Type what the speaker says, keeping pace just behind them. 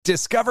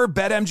Discover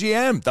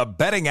BetMGM, the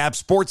betting app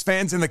sports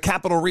fans in the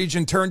capital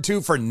region turn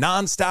to for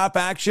nonstop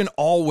action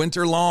all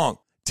winter long.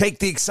 Take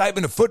the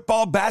excitement of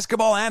football,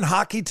 basketball, and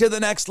hockey to the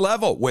next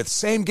level with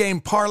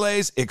same-game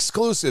parlays,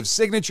 exclusive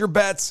signature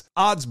bets,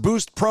 odds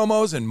boost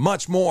promos, and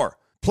much more.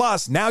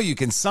 Plus, now you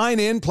can sign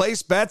in,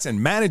 place bets,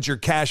 and manage your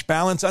cash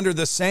balance under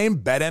the same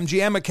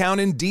BetMGM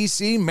account in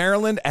D.C.,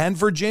 Maryland, and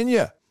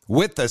Virginia.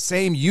 With the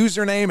same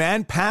username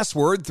and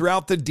password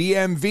throughout the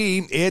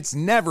DMV, it's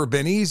never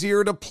been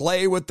easier to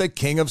play with the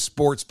king of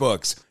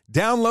sportsbooks.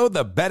 Download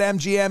the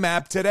BetMGM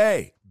app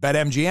today.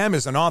 BetMGM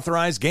is an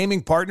authorized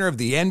gaming partner of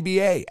the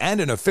NBA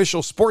and an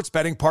official sports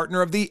betting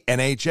partner of the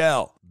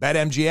NHL.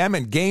 BetMGM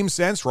and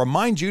GameSense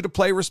remind you to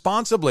play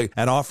responsibly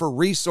and offer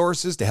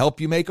resources to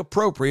help you make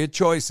appropriate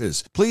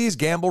choices. Please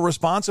gamble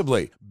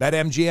responsibly.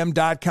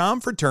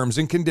 BetMGM.com for terms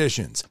and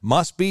conditions.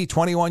 Must be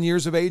 21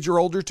 years of age or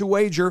older to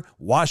wager.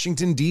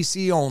 Washington,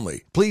 D.C.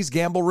 only. Please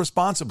gamble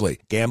responsibly.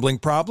 Gambling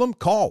problem?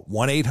 Call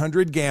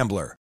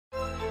 1-800-GAMBLER.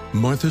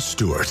 Martha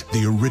Stewart,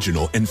 the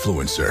original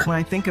influencer. When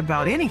I think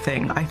about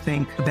anything, I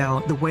think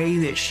about the way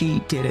that she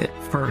did it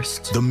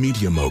first. The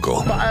media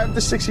mogul. 5 to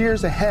 6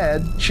 years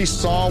ahead, she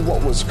saw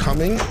what was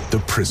coming.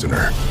 The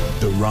prisoner.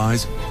 The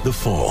rise, the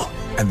fall,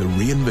 and the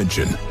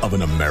reinvention of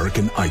an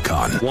American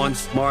icon.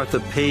 Once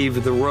Martha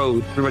paved the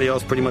road, everybody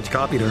else pretty much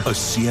copied her. A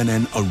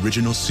CNN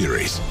original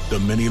series, The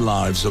Many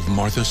Lives of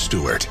Martha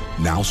Stewart,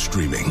 now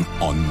streaming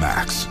on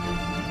Max.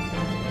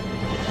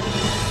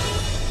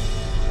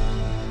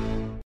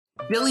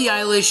 Billie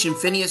Eilish and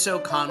Phineas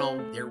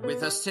O'Connell, they're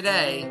with us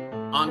today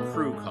on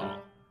Crew Call.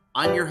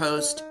 I'm your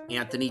host,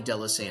 Anthony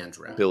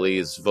D'Alessandro.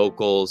 Billie's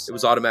vocals, it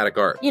was automatic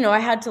art. You know, I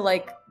had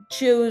to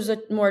choose a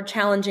more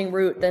challenging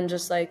route than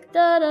just da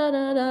da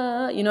da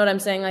da. You know what I'm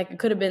saying? It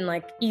could have been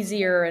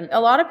easier. And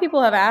a lot of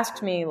people have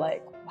asked me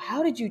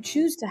how did you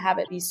choose to have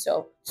it be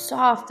so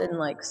soft and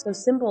so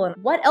simple? And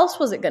what else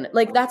was it gonna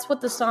that's what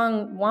the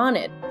song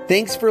wanted.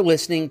 Thanks for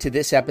listening to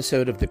this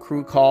episode of the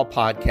Crew Call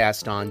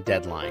podcast on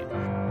Deadline.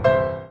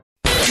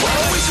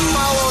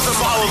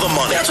 Follow the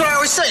money. That's what I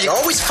always say. You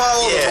always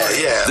follow the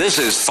money. Yeah. This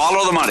is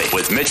Follow the Money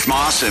with Mitch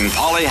Moss and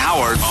Paulie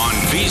Howard on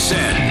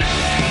VSiN.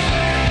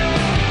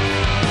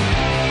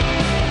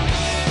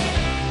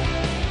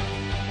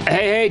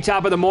 Hey,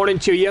 top of the morning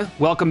to you.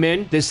 Welcome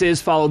in. This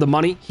is Follow the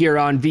Money here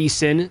on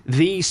VSiN,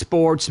 the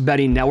Sports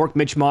Betting Network.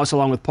 Mitch Moss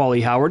along with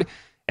Paulie Howard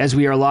as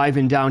we are live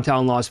in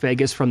downtown Las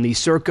Vegas from the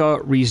Circa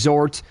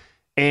Resort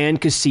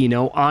and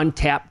Casino on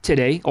tap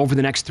today over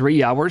the next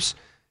 3 hours.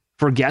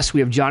 For guests, we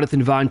have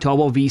Jonathan Von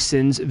Tobel,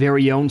 VSiN's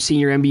very own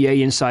senior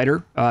NBA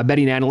insider,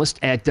 betting analyst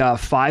at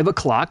 5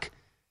 o'clock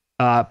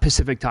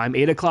Pacific time,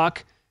 8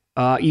 o'clock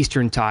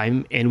Eastern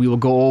time, and we will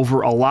go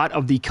over a lot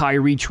of the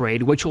Kyrie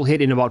trade, which will hit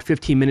in about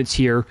 15 minutes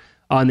here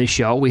on the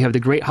show. We have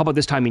how about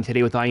this timing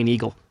today with Ian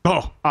Eagle?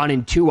 On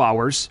in 2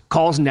 hours,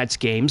 calls Nets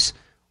games.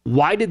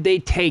 Why did they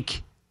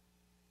take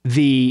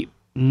the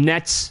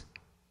Nets,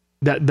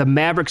 the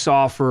Mavericks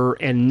offer,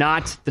 and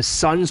not the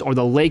Suns or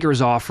the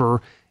Lakers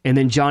offer? And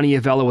then Johnny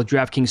Avella with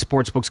DraftKings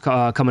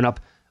Sportsbooks coming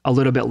up a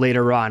little bit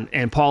later on.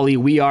 And Paulie,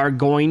 we are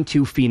going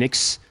to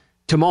Phoenix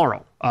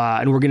tomorrow,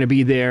 and we're going to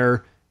be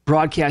there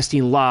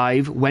broadcasting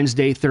live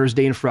Wednesday,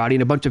 Thursday, and Friday,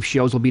 and a bunch of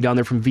shows will be down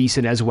there from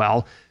VSiN as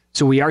well.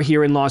 So we are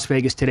here in Las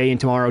Vegas today and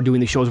tomorrow doing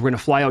the shows. We're going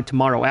to fly out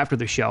tomorrow after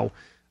the show,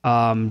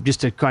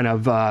 just to kind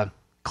of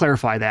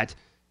clarify that.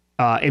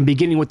 And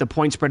beginning with the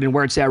point spread and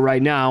where it's at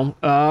right now,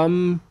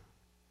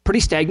 pretty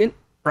stagnant.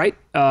 Right?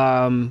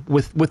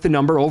 With the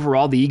number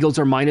overall, the Eagles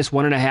are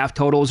 -1.5,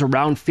 totals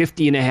around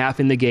 50.5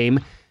 in the game.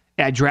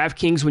 At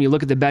DraftKings, when you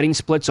look at the betting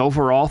splits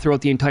overall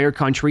throughout the entire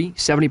country,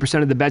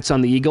 70% of the bets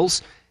on the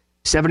Eagles,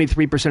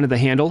 73% of the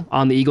handle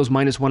on the Eagles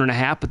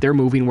 -1.5, but they're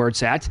moving where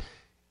it's at.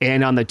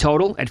 And on the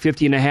total at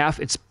 50.5,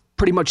 it's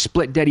pretty much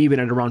split dead even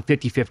at around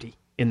 50-50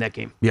 in that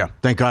game. Yeah,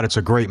 thank God it's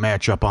a great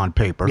matchup on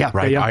paper. Yeah,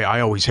 right? yeah.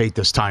 I always hate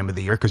this time of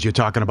the year because you're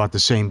talking about the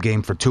same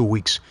game for 2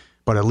 weeks.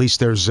 But at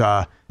least it's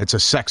a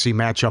sexy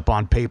matchup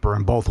on paper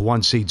and both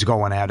one seeds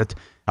going at it.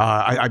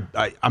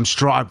 I'm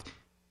strong.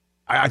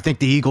 I think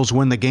the Eagles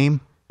win the game.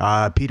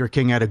 Peter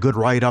King had a good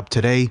write-up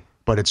today,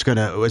 but it's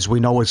as we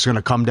know, it's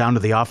gonna come down to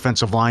the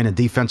offensive line and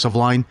defensive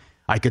line.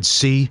 I could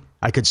see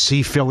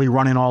Philly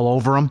running all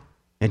over them,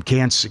 and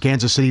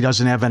Kansas City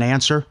doesn't have an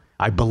answer.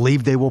 I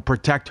believe they will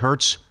protect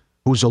Hurts,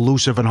 who's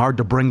elusive and hard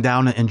to bring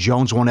down, and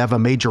Jones won't have a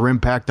major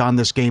impact on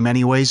this game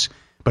anyways.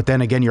 But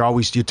then again,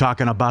 you're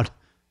talking about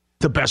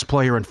the best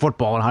player in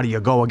football, and how do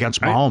you go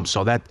against Mahomes? Right.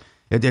 So that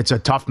it's a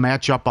tough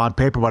matchup on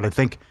paper, but I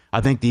think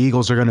the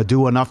Eagles are going to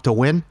do enough to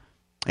win,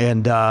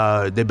 and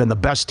they've been the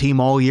best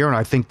team all year, and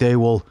I think they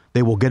will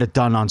get it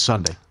done on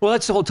Sunday. Well,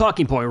 that's the whole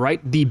talking point,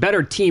 right? The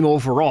better team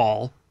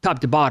overall, top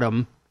to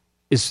bottom,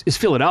 is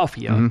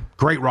Philadelphia. Mm-hmm.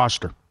 Great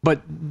roster.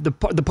 But the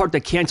part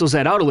that cancels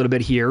that out a little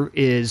bit here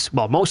is,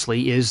 well,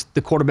 mostly is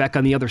the quarterback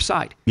on the other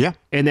side. Yeah.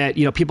 And that,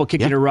 people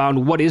kicking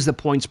around, what is the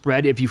point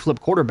spread if you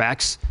flip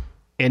quarterbacks?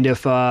 And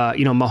if,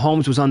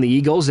 Mahomes was on the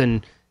Eagles,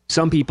 and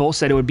some people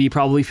said it would be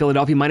probably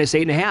Philadelphia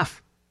 -8.5.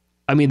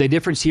 I mean, the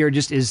difference here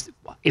just is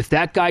if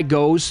that guy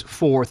goes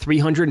for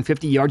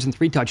 350 yards and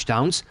 3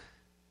 touchdowns,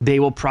 they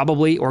will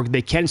probably, or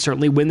they can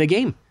certainly win the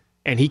game.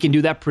 And he can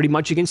do that pretty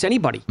much against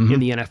anybody in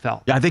the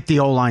NFL. Yeah, I think the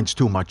O-line's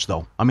too much,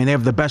 though. I mean, they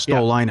have the best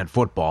O-line in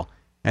football.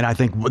 And I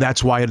think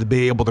that's why to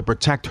be able to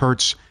protect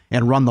Hurts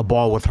and run the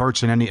ball with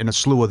Hurts and a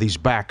slew of these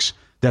backs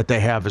that they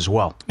have as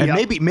well. And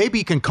maybe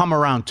you can come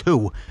around,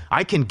 too.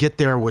 I can get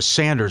there with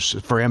Sanders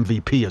for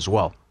MVP as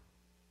well.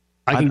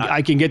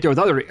 I can get there with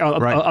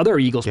other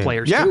Eagles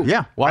players, too.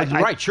 Yeah. Well,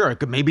 sure. It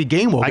could, maybe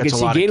Gainwell gets a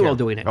lot of care. I can see Gainwell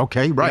doing it.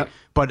 Okay, right. Yep.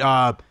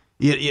 But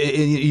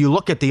you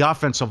look at the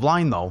offensive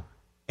line, though,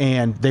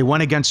 and they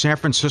went against San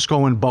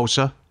Francisco and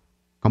Bosa,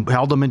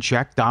 held them in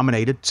check,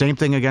 dominated. Same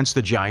thing against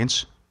the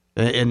Giants,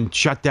 and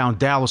shut down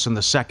Dallas in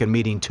the second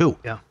meeting, too.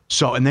 Yeah.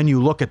 So, and then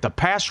you look at the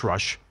pass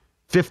rush,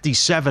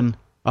 57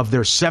 of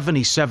their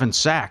 77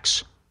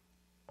 sacks,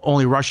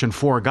 only rushing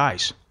 4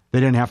 guys.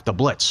 They didn't have to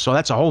blitz. So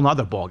that's a whole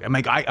nother ballgame. I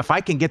mean, if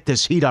I can get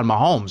this heat on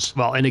Mahomes,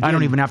 and again, I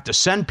don't even have to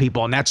send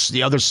people. And that's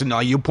the other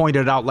scenario you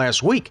pointed out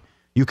last week.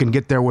 You can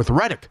get there with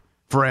Reddick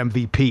for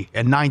MVP,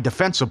 and 9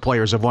 defensive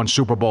players have won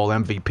Super Bowl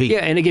MVP. Yeah,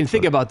 and again,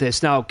 think about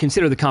this. Now,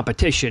 consider the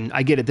competition.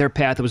 I get it. Their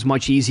path was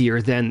much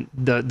easier than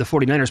the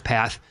 49ers'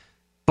 path.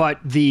 But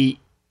the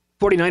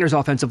 49ers'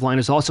 offensive line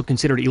is also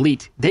considered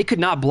elite. They could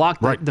not block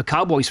the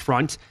Cowboys'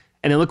 front.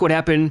 And then look what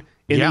happened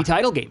in the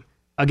title game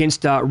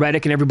against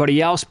Reddick and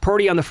everybody else.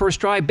 Purdy on the first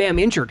drive, bam,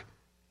 injured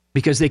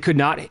because they could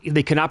not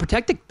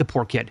protect the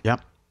poor kid.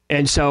 Yep.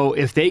 And so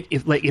if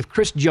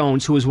Chris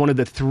Jones, who was one of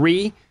the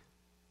 3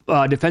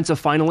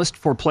 defensive finalists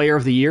for Player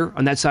of the Year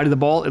on that side of the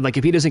ball, like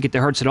if he doesn't get the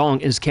Hurts at all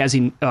and is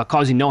causing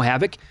no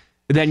havoc,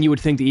 then you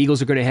would think the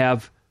Eagles are going to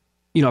have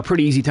a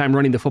pretty easy time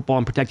running the football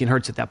and protecting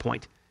Hurts at that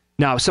point.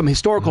 Now, some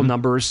historical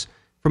numbers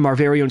from our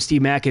very own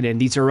Steve Mackinnon.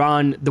 These are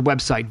on the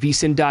website,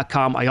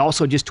 vsin.com. I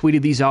also just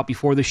tweeted these out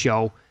before the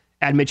show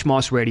at Mitch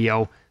Moss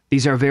Radio.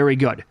 These are very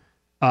good.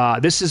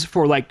 This is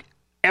for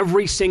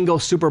every single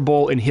Super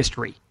Bowl in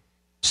history.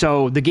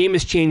 So the game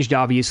has changed,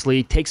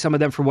 obviously. Take some of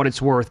them for what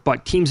it's worth.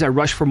 But teams that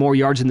rush for more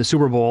yards in the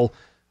Super Bowl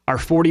are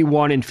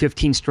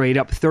 41-15 straight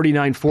up,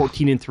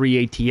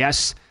 39-14-3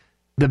 ATS.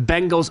 The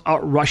Bengals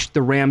outrushed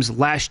the Rams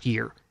last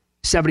year,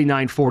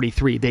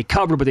 79-43. They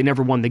covered, but they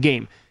never won the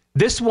game.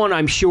 This one,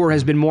 I'm sure,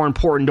 has been more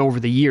important over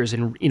the years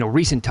in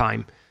recent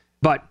time.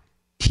 But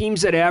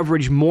teams that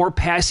average more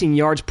passing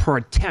yards per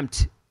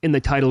attempt in the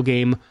title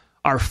game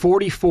are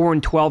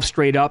 44-12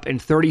 straight up and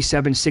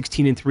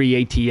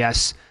 37-16-3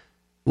 ATS.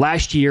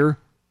 Last year,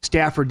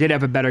 Stafford did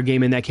have a better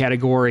game in that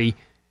category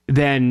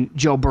than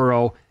Joe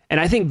Burrow. And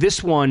I think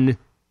this one,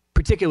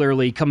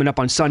 particularly coming up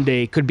on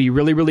Sunday, could be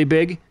really, really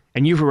big.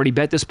 And you've already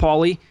bet this,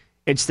 Paulie.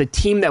 It's the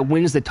team that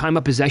wins the time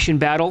of possession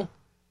battle.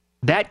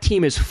 That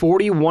team is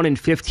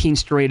 41-15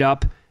 straight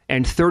up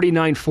and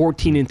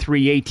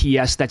 39-14-3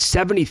 ATS. That's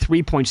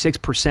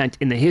 73.6%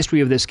 in the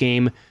history of this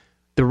game.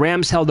 The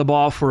Rams held the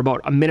ball for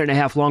about a minute and a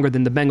half longer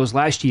than the Bengals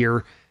last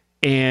year,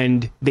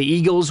 and the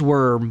Eagles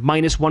were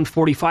minus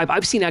 145.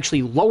 I've seen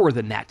actually lower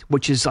than that,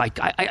 which is I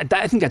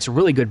think that's a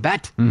really good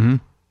bet. Mm-hmm.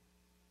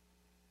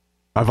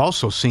 I've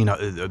also seen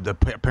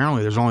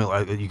apparently there's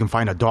only you can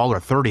find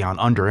 $1.30 on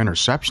under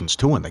interceptions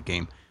too in the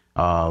game.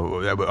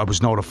 I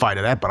was notified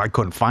of that, but I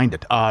couldn't find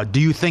it.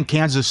 Do you think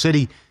Kansas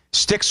City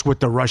sticks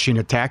with the rushing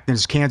attack?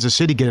 Does Kansas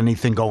City get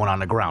anything going on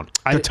the ground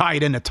to tie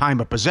it into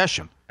time of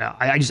possession?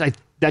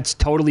 That's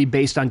totally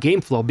based on game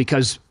flow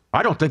because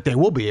I don't think they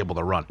will be able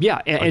to run. Yeah,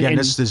 and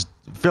this is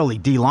Philly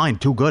D-line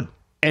too good.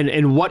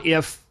 And what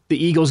if the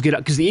Eagles get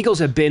up? Because the Eagles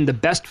have been the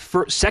best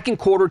second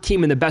quarter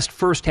team and the best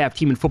first half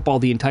team in football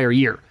the entire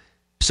year.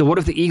 So what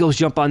if the Eagles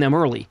jump on them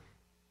early?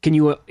 Can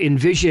you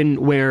envision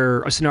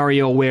a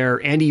scenario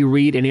where Andy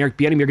Reid and Eric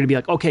Bieniemy are going to be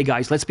like, okay,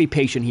 guys, let's be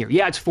patient here.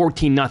 Yeah, it's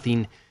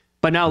 14-0,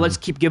 but now let's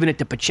keep giving it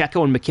to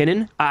Pacheco and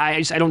McKinnon.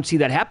 I don't see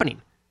that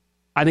happening.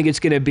 I think it's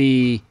going to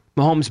be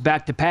Mahomes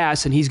back to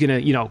pass, and he's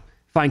going to,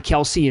 find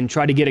Kelsey and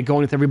try to get it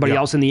going with everybody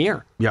else in the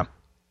air. Yeah.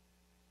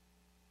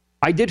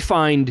 I did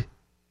find,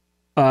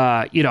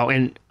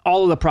 and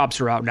all of the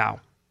props are out now.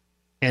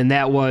 And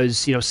that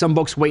was, some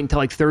books wait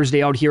until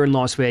Thursday out here in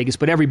Las Vegas,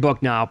 but every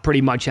book now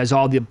pretty much has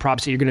all the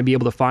props that you're going to be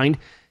able to find.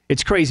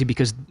 It's crazy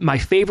because my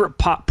favorite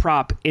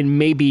prop in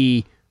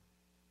maybe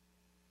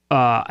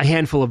a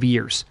handful of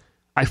years,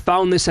 I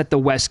found this at the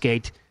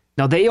Westgate.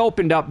 Now, they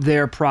opened up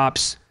their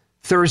props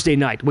Thursday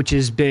night, which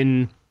has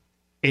been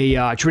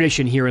a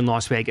tradition here in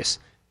Las Vegas.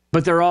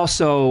 But they're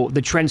also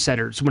the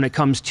trendsetters when it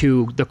comes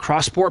to the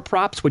cross-sport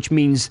props, which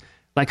means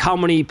how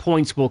many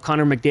points will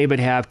Connor McDavid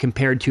have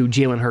compared to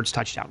Jalen Hurts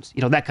touchdowns?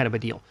 That kind of a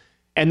deal.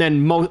 And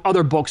then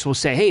other books will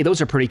say, hey, those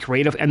are pretty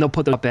creative, and they'll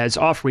put them up as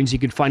offerings. You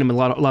can find them in a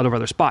lot of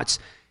other spots.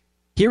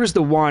 Here's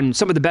the one.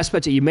 Some of the best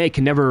bets that you make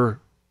can never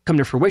come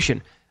to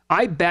fruition.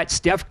 I bet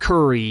Steph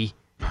Curry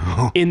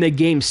in the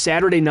game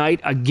Saturday night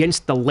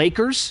against the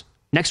Lakers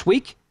next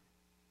week,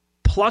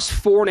 plus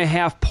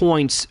 4.5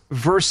 points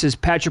versus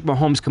Patrick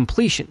Mahomes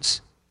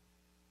completions.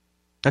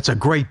 That's a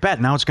great bet.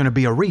 Now it's going to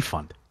be a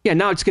refund. Yeah,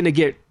 now it's going to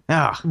get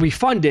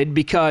refunded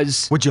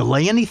because... Would you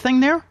lay anything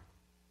there?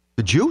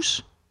 The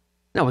juice?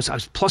 No, I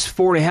was plus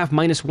 4.5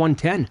 minus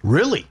 110.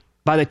 Really?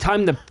 By the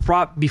time the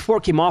prop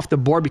before came off the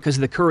board because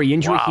of the Curry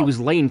injury, he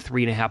was laying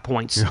 3.5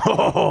 points.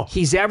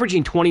 He's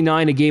averaging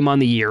 29 a game on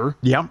the year.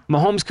 Yep.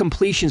 Mahomes'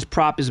 completions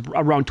prop is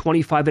around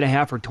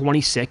 25.5 or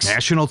 26.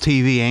 National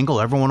TV angle,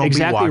 everyone will be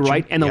watching. Exactly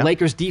right, and the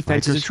Lakers'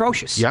 defense is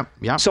atrocious.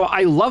 Yep. So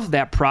I love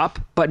that prop,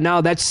 but now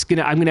I'm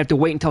gonna have to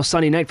wait until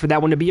Sunday night for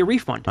that one to be a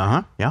refund.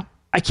 Yeah.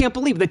 I can't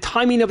believe the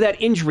timing of that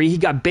injury. He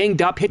got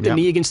banged up, hit the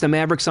knee against the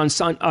Mavericks on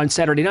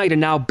Saturday night,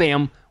 and now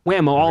bam,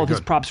 whammo, all of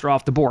his props are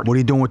off the board. What are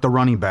you doing with the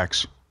running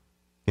backs?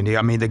 There's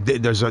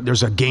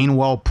a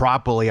Gainwell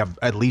prop will have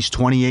at least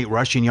 28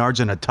 rushing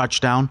yards and a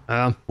touchdown,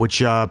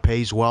 which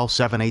pays well,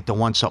 7-8 to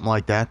 1, something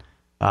like that.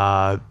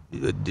 I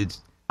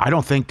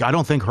don't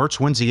think Hurts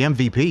wins the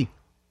MVP.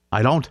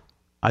 I don't.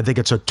 I think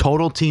it's a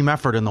total team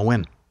effort in the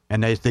win,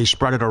 and they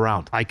spread it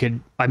around. You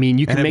can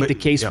make the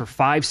case for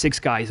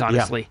 5-6 guys,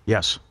 honestly. Yeah,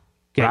 yes.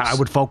 I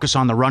would focus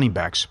on the running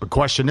backs. The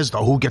question is,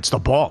 though, who gets the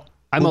ball?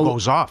 Who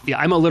goes off? Yeah,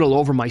 I'm a little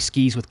over my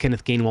skis with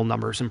Kenneth Gainwell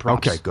numbers and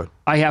props. Okay, good.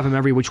 I have him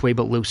every which way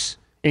but loose,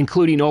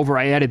 including over.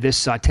 I added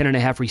this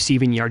 10.5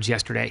 receiving yards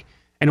yesterday.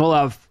 And we'll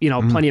have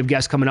plenty of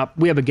guests coming up.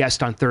 We have a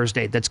guest on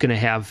Thursday that's going to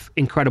have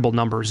incredible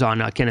numbers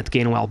on Kenneth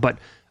Gainwell. But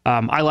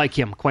I like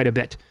him quite a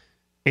bit.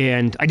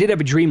 And I did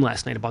have a dream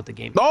last night about the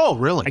game. Oh,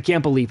 really? I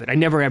can't believe it. I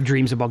never have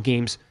dreams about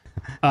games.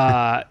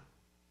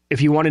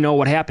 If you want to know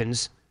what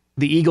happens,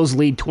 the Eagles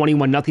lead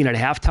 21-0 at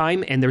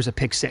halftime, and there's a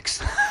pick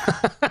six.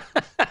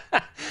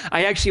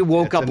 I actually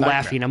woke up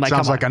laughing. I'm like,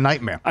 sounds like a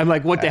nightmare. I'm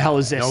like, what the hell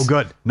is this?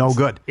 No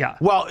good. Yeah.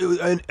 Well,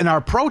 in our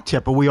pro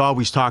tip, we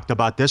always talked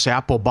about this.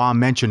 Applebaum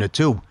mentioned it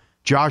too.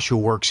 Josh, who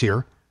works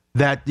here,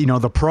 that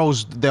the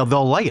pros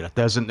they'll lay it.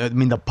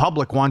 The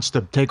public wants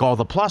to take all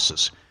the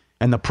pluses,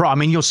 and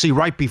you'll see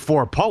right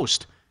before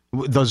post,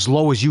 as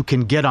low as you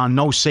can get on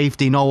no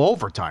safety, no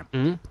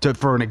overtime,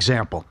 for an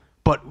example.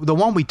 But the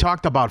one we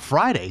talked about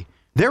Friday.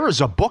 There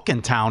is a book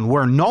in town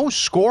where no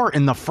score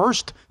in the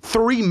first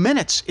 3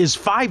 minutes is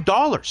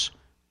 $5.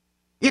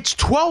 It's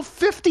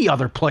 $12.50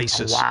 other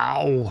places.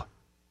 Wow.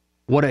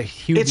 What a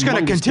huge It's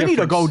going to continue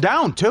to go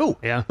down, too.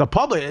 Yeah.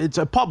 It's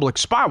a public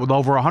spot with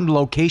over 100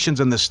 locations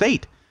in the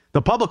state.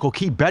 The public will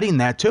keep betting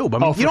that, too.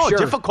 But you know how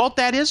difficult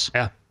that is?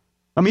 Yeah.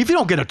 If you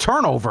don't get a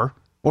turnover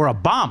or a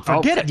bomb,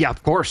 forget it. Yeah,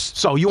 of course.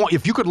 So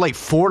if you could lay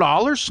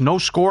 $4, no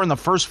score in the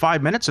first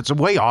 5 minutes, it's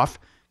way off.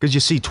 Because you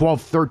see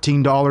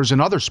 $12, $13 in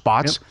other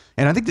spots. Yep.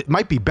 And I think it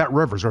might be Bet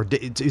Rivers, or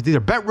it's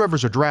either Bet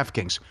Rivers or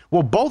DraftKings.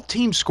 Well, both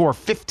teams score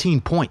 15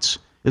 points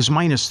is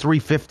minus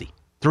 350,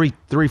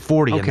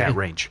 340 in that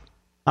range.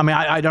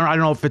 I don't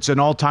know if it's an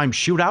all-time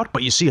shootout,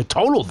 but you see a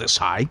total this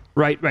high.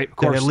 Right, of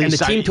course. And the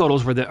team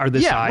totals are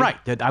this high. Yeah,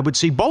 right. I would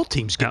see both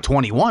teams get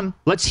 21.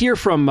 Let's hear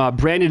from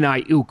Brandon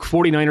Ayuk,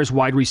 49ers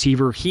wide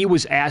receiver. He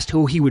was asked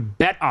who he would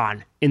bet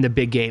on in the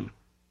big game.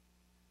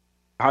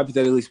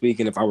 Hypothetically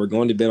speaking, if I were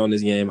going to bet on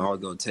this game, I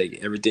would go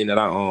take everything that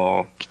I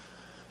own,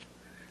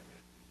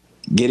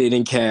 get it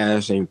in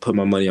cash, and put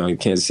my money on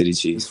Kansas City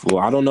Chiefs. Well,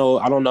 I don't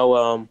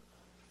know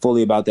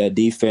fully about that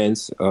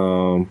defense.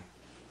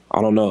 I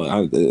don't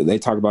know. They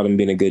talk about them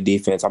being a good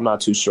defense. I'm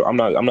not too sure.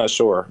 I'm not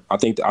sure. I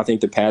think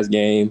the pass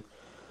game,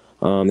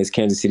 this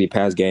Kansas City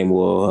pass game,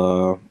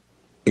 will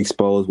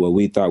expose what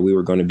we thought we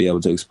were going to be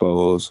able to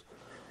expose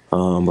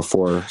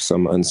before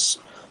some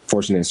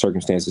unfortunate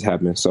circumstances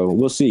happen. So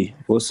we'll see.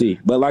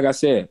 But like I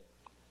said,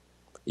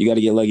 you got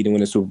to get lucky to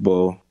win the Super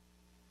Bowl.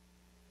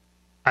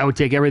 I would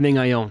take everything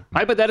I own.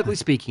 Hypothetically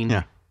speaking,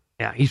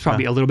 yeah, he's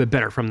probably a little bit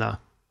better from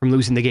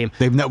losing the game.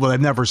 They've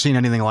never seen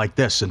anything like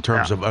this in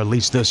terms of, at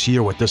least this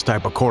year with this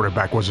type of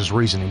quarterback, was his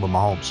reasoning with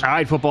Mahomes. All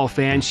right, football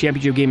fans,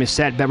 championship game is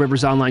set. Bet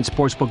Rivers Online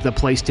Sportsbook, the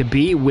place to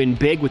be. Win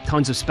big with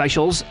tons of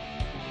specials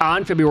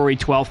on February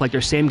 12th, like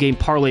their same game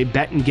parlay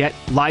bet and get,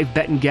 live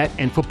bet and get,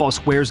 and football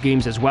squares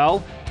games as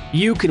well.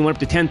 You can win up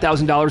to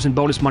 $10,000 in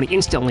bonus money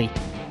instantly.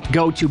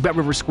 Go to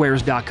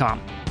BetRiverSquares.com.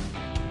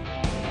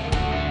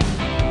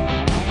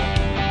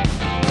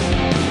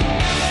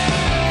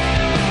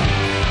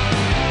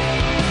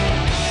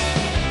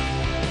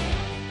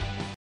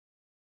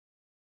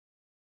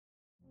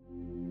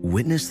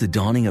 Witness the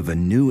dawning of a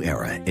new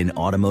era in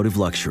automotive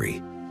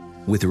luxury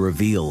with a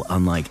reveal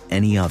unlike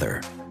any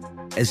other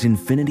as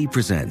Infiniti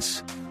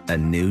presents a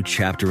new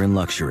chapter in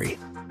luxury,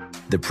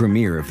 the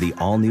premiere of the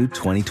all-new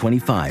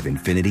 2025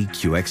 Infiniti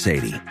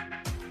QX80.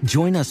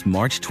 Join us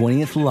March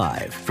 20th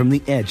live from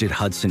the Edge at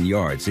Hudson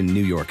Yards in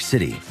New York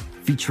City,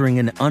 featuring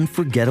an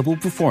unforgettable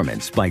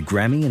performance by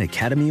Grammy and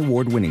Academy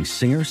Award-winning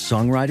singer,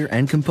 songwriter,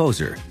 and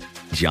composer,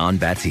 Jon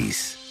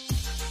Batiste.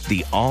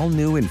 The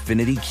all-new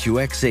Infiniti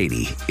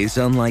QX80 is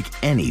unlike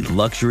any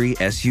luxury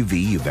SUV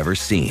you've ever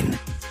seen.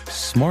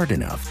 Smart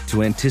enough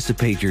to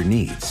anticipate your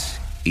needs,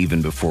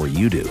 even before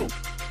you do.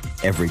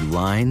 Every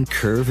line,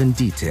 curve, and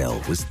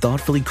detail was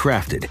thoughtfully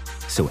crafted,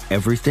 so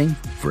everything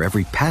for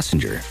every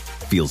passenger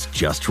feels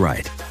just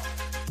right.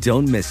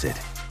 Don't miss it.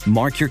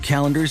 Mark your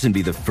calendars and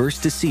be the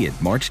first to see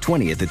it March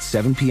 20th at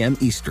 7 p.m.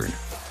 Eastern,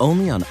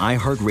 only on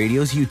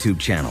iHeartRadio's YouTube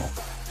channel.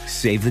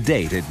 Save the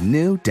date at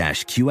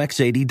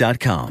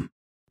new-QX80.com.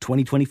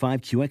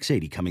 2025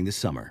 QX80 coming this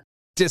summer.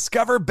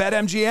 Discover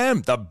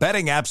BetMGM, the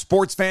betting app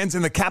sports fans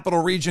in the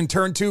capital region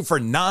turn to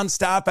for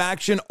nonstop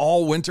action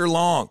all winter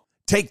long.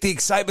 Take the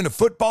excitement of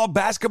football,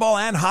 basketball,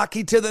 and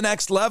hockey to the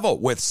next level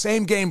with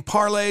same-game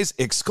parlays,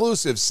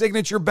 exclusive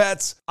signature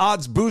bets,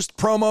 odds boost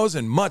promos,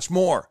 and much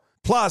more.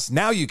 Plus,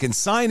 now you can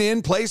sign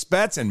in, place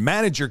bets, and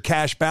manage your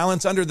cash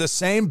balance under the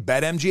same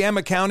BetMGM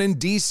account in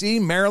D.C.,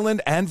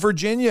 Maryland, and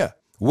Virginia.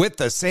 With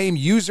the same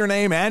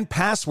username and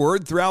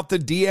password throughout the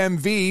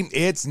DMV,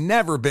 it's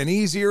never been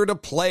easier to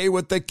play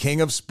with the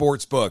king of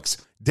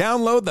sportsbooks.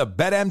 Download the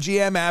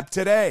BetMGM app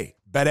today.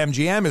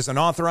 BetMGM is an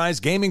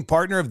authorized gaming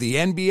partner of the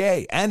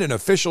NBA and an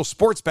official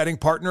sports betting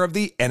partner of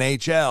the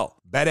NHL.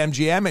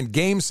 BetMGM and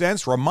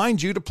GameSense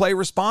remind you to play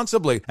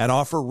responsibly and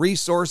offer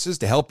resources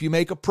to help you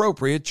make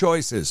appropriate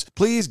choices.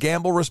 Please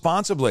gamble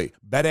responsibly.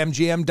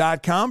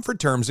 BetMGM.com for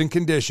terms and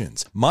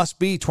conditions. Must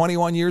be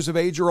 21 years of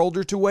age or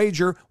older to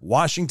wager.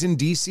 Washington,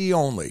 D.C.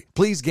 only.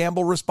 Please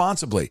gamble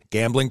responsibly.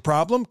 Gambling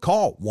problem?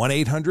 Call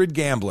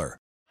 1-800-GAMBLER.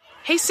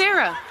 Hey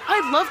Sarah,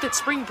 I love that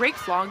spring break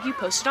vlog you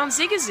posted on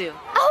Zigazoo.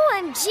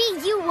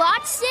 OMG, you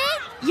watched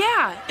it?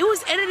 Yeah, it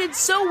was edited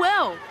so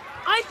well.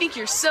 I think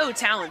you're so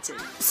talented.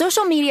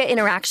 Social media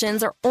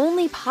interactions are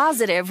only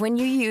positive when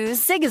you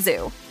use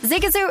Zigazoo.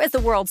 Zigazoo is the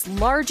world's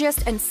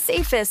largest and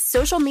safest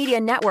social media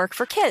network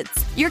for kids.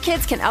 Your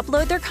kids can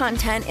upload their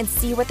content and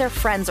see what their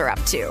friends are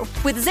up to.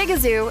 With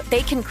Zigazoo,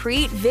 they can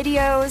create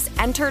videos,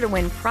 enter to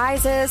win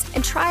prizes,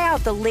 and try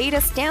out the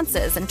latest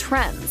dances and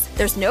trends.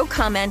 There's no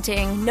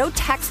commenting, no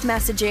text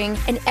messaging,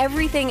 and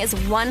everything is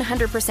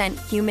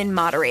 100% human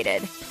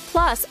moderated.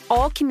 Plus,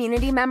 all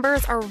community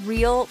members are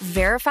real,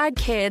 verified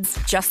kids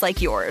just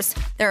like yours.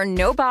 There are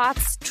no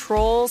bots,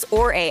 trolls,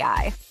 or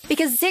AI.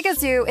 Because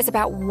Zigazoo is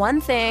about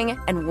one thing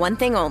and one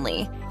thing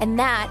only, and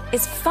that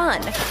is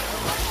fun.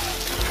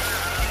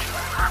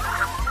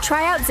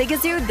 Try out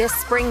Zigazoo this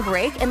spring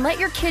break and let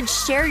your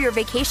kids share your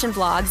vacation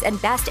vlogs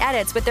and best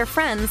edits with their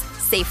friends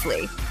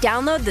safely.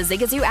 Download the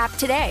Zigazoo app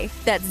today.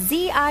 That's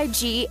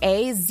Zigazoo.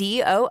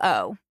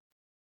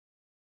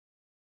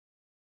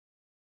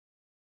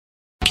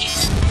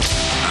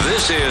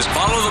 This is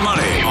Follow the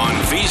Money on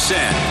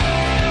VSiN.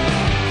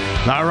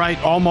 All right,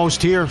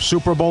 almost here.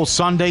 Super Bowl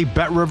Sunday.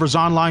 BetRivers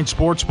Online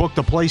Sportsbook,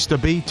 the place to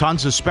be.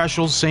 Tons of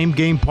specials. Same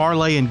game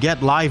parlay and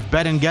get, live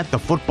bet and get, the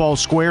football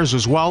squares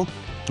as well.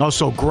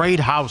 Also, great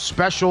house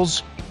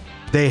specials.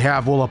 They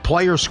have, will a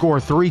player score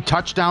 3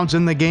 touchdowns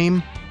in the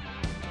game?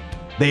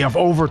 They have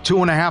over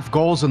 2.5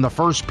 goals in the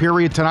first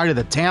period tonight of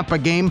the Tampa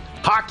game.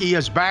 Hockey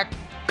is back.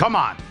 Come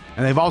on.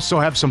 And they've also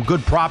have some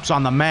good props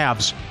on the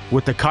Mavs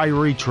with the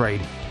Kyrie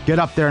trade. Get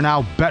up there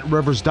now,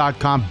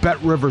 betrivers.com,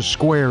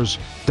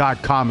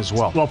 betriverssquares.com as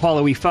well. Well,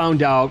 Paulo, we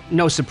found out,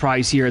 no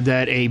surprise here,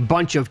 that a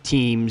bunch of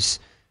teams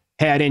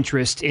had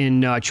interest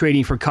in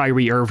trading for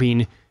Kyrie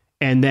Irving,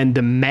 and then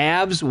the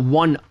Mavs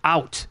won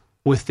out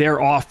with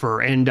their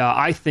offer. And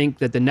I think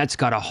that the Nets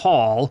got a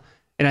haul,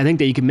 and I think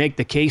that you can make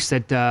the case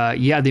that,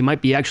 they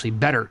might be actually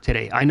better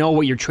today. I know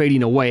what you're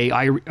trading away.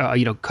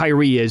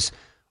 Kyrie is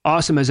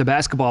awesome as a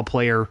basketball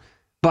player.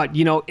 But,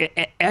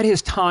 at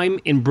his time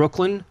in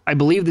Brooklyn, I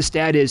believe the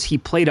stat is he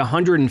played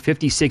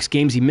 156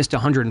 games. He missed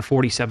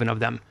 147 of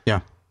them. Yeah.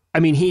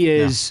 I mean, he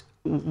is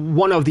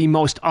one of the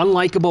most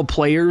unlikable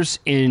players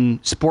in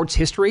sports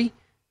history.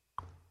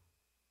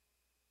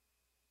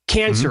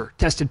 Cancer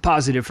tested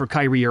positive for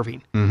Kyrie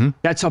Irving. Mm-hmm.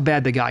 That's how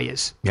bad the guy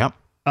is. Yep.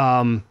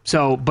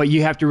 But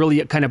you have to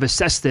really kind of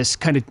assess this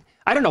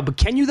I don't know, but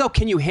can you, though?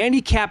 Can you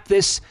handicap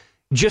this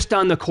just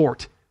on the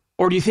court?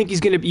 Or do you think he's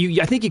going to be?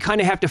 I think you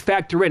kind of have to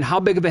factor in how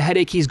big of a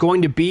headache he's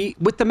going to be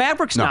with the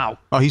Mavericks now.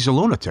 Oh, he's a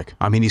lunatic.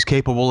 I mean, he's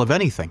capable of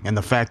anything. And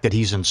the fact that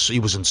he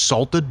was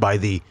insulted by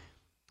the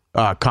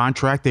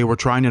contract they were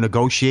trying to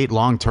negotiate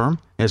long term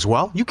as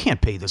well. You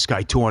can't pay this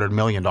guy $200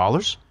 million.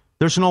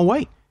 There's no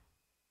way.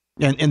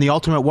 And the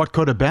ultimate what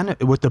could have been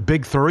with the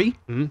big three.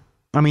 Mm-hmm.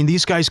 I mean,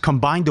 these guys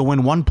combined to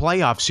win 1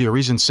 playoff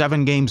series and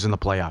 7 games in the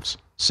playoffs.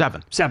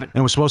 7. And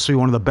it was supposed to be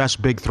one of the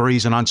best big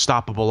threes and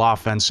unstoppable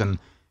offense. And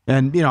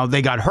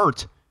they got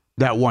hurt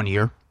that 1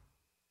 year.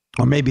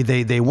 Or maybe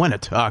they win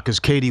it because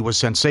KD was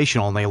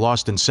sensational and they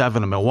lost in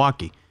 7 in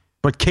Milwaukee.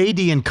 But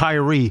KD and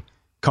Kyrie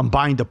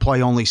combined to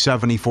play only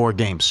 74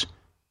 games.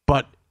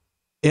 But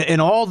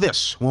in all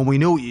this, when we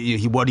knew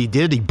what he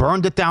did, he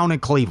burned it down in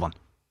Cleveland.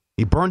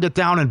 He burned it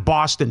down in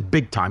Boston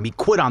big time. He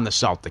quit on the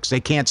Celtics. They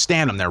can't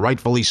stand him there,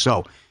 rightfully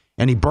so.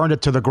 And he burned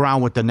it to the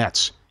ground with the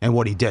Nets and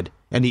what he did.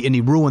 And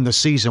he ruined the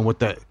season with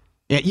the...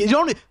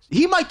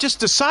 He might just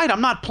decide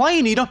I'm not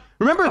playing.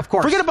 Remember, of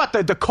course. Forget about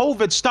the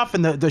COVID stuff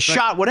and the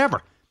shot,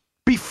 whatever.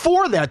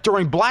 Before that,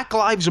 during Black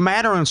Lives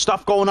Matter and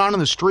stuff going on in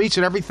the streets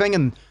and everything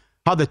and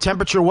how the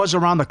temperature was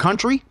around the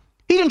country,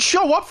 he didn't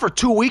show up for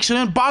 2 weeks and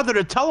didn't bother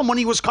to tell him when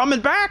he was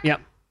coming back.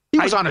 Yep. He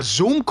was on a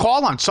Zoom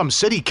call on some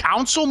city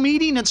council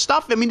meeting and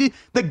stuff. I mean,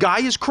 the guy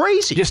is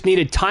crazy. Just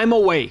needed time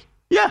away.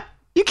 Yeah,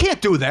 you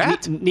can't do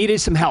that. Needed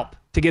some help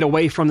to get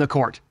away from the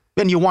court.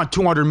 And you want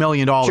 $200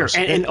 million. Sure.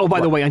 And by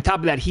the way, on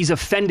top of that, he's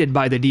offended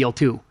by the deal,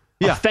 too.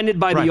 Yeah. Offended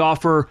by the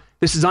offer.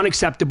 This is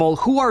unacceptable.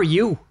 Who are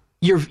you?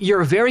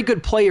 You're a very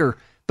good player,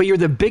 but you're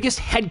the biggest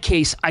head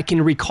case I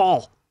can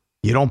recall.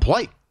 You don't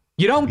play.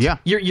 You don't? Yeah.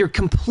 You're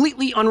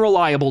completely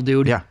unreliable,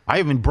 dude. Yeah. I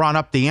haven't brought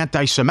up the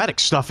anti-Semitic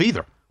stuff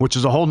either, which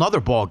is a whole nother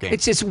ballgame.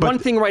 It's one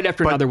thing right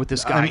after another with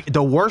this guy. I mean,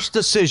 the worst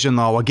decision,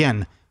 though,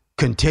 again,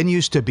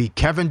 continues to be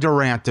Kevin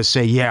Durant to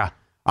say,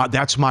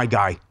 that's my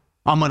guy.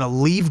 I'm going to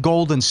leave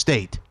Golden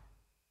State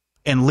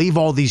and leave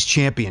all these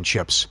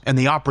championships and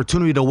the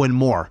opportunity to win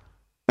more.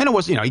 And it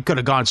was, he could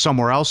have gone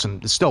somewhere else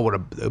and it still would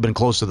have been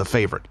close to the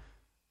favorite.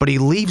 But he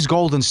leaves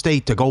Golden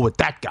State to go with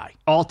that guy.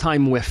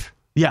 All-time whiff.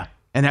 Yeah,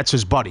 and that's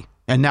his buddy.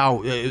 And now,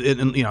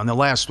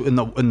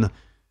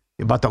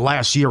 about the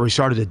last year, he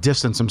started to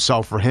distance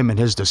himself for him and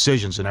his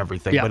decisions and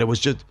everything. Yeah. But it was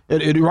just,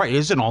 it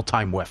is an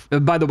all-time whiff.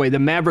 By the way, the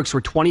Mavericks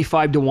were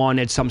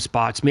 25-1 at some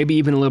spots, maybe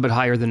even a little bit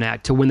higher than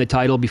that, to win the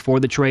title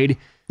before the trade.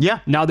 Yeah.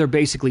 Now they're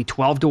basically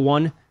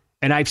 12-1,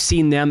 and I've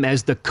seen them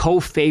as the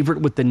co-favorite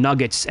with the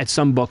Nuggets at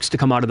some books to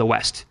come out of the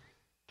West.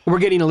 We're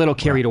getting a little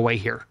carried away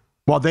here.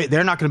 Well,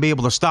 they're not going to be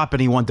able to stop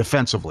anyone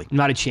defensively.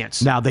 Not a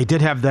chance. Now, they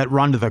did have that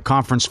run to the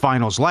conference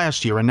finals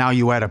last year, and now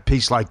you add a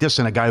piece like this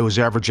and a guy who's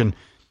averaging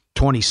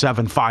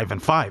 27, 5,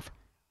 and 5.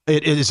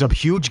 It is a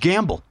huge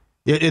gamble.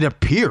 It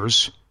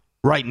appears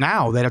right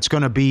now that it's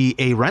going to be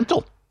a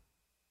rental.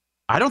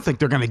 I don't think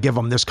they're going to give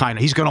him this kind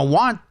of... He's going to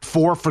want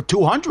 4 for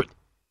 $200,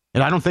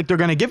 and I don't think they're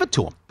going to give it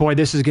to him. Boy,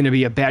 this is going to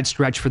be a bad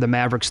stretch for the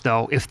Mavericks,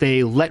 though. If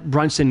they let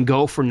Brunson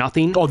go for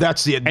nothing... Oh,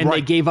 that's the... And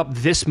they gave up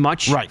this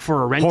much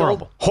for a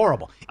rental...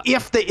 Horrible.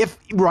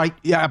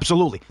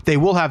 Absolutely. They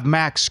will have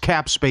max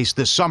cap space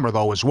this summer,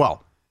 though, as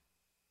well.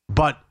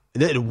 But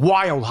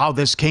wild how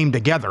this came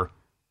together.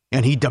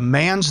 And he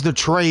demands the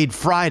trade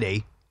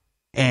Friday,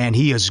 and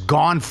he is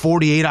gone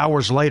 48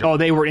 hours later. Oh,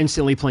 they were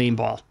instantly playing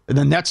ball. And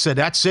the Nets said,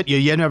 that's it.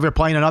 You're never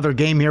playing another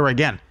game here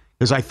again.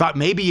 Because I thought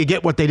maybe you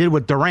get what they did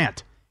with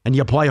Durant, and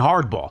you play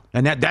hardball.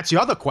 And that's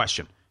the other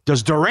question.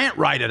 Does Durant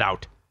ride it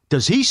out?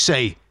 Does he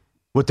say,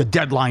 with the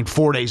deadline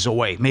 4 days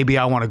away, maybe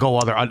I want to go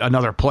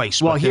another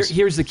place? Well,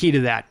 here's the key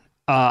to that.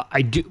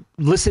 I do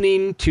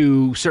listening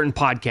to certain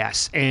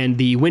podcasts, and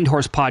the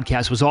Windhorse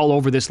podcast was all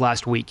over this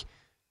last week.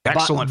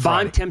 Excellent.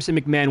 Bontemps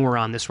and McMahon were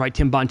on this, right?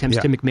 Tim Bontemps,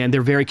 Tim McMahon.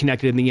 They're very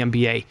connected in the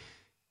NBA.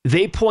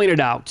 They pointed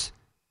out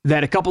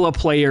that a couple of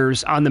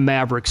players on the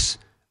Mavericks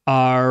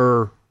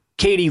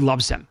KD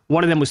loves them.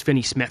 One of them was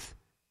Finney Smith.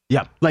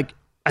 Yeah.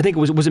 I think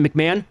was it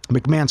McMahon?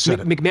 McMahon said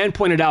it. McMahon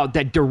pointed out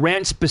that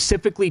Durant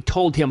specifically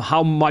told him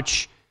how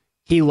much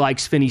he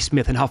likes Finney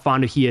Smith and how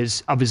fond he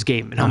is of his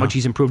game and how much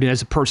he's improved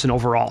as a person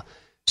overall.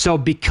 So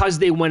because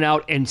they went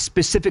out and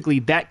specifically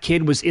that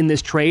kid was in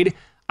this trade,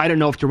 I don't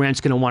know if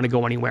Durant's going to want to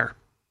go anywhere.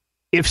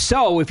 If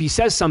so, if he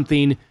says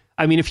something,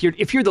 I mean, if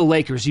you're the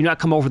Lakers, you not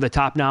come over the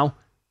top now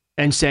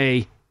and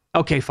say,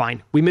 okay,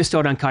 fine, we missed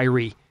out on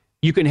Kyrie.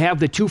 You can have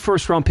the 2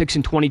 first-round picks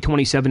in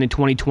 2027 and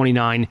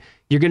 2029.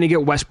 You're going to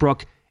get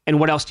Westbrook. And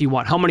what else do you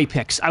want? How many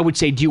picks? I would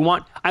say,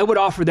 I would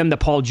offer them the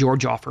Paul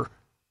George offer.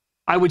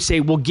 I would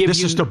say, we'll give you...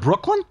 This is to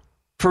Brooklyn?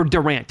 For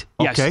Durant,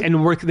 yes. Okay.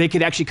 And they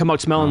could actually come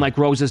out smelling like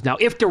roses now.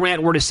 If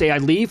Durant were to say,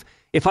 I'd leave,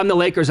 if I'm the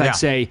Lakers, I'd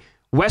say,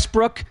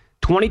 Westbrook,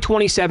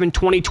 2027,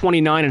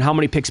 2029, and how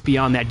many picks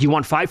beyond that? Do you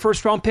want 5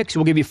 first-round picks?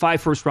 We'll give you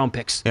 5 first-round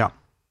picks.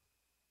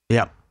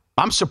 Yeah.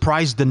 I'm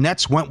surprised the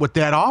Nets went with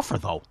that offer,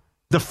 though.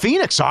 The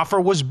Phoenix offer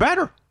was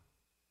better.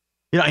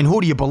 And who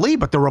do you believe?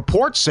 But the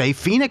reports say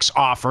Phoenix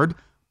offered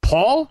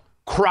Paul,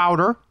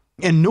 Crowder,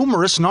 and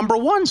numerous number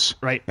ones.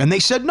 Right. And they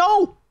said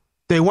no.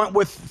 They went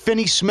with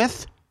Finney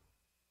Smith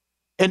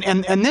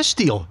and this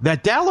deal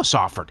that Dallas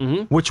offered.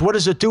 Mm-hmm. Which, what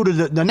does it do to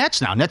the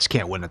Nets now? Nets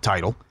can't win the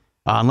title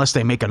unless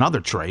they make another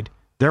trade.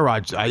 Their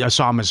odds, I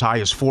saw them as high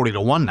as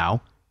 40-1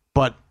 now.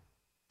 But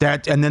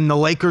and then the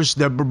Lakers,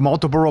 the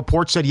multiple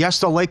reports said, yes,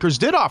 the Lakers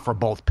did offer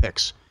both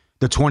picks,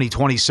 the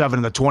 2027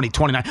 and the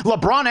 2029.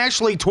 LeBron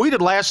actually tweeted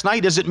last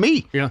night, is it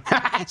me? Yeah.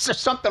 Is there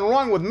something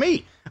wrong with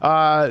me?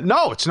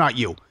 No, it's not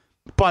you.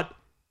 But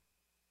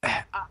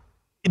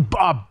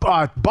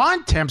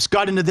Bontemps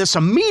got into this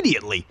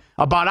immediately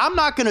about, I'm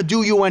not going to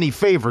do you any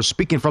favors,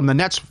 speaking from the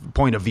Nets'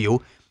 point of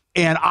view,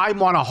 and I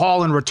want to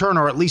haul in return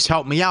or at least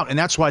help me out. And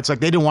that's why it's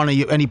like they didn't want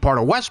any part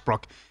of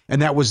Westbrook.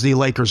 And that was the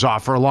Lakers'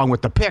 offer along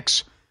with the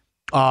picks.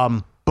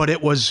 But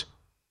it was,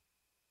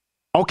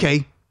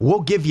 okay,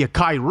 we'll give you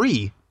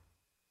Kyrie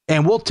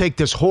and we'll take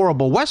this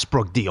horrible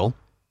Westbrook deal,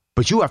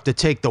 but you have to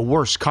take the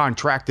worst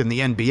contract in the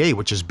NBA,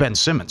 which is Ben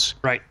Simmons.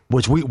 Right.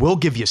 Which we'll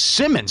give you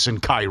Simmons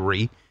and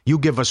Kyrie. You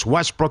give us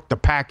Westbrook, the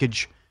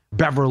package,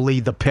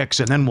 Beverly, the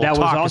picks, and then we'll talk.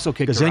 That was also kicked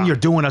around. Because then you're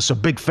doing us a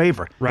big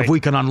favor. Right. If we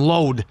can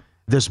unload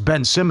this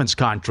Ben Simmons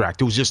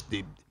contract. It was just,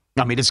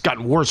 I mean, it's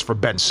gotten worse for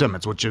Ben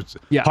Simmons, which is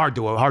hard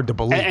to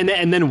believe.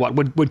 And then what?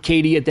 Would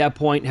KD at that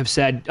point have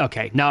said,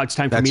 okay, now it's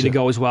time for me to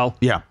go as well?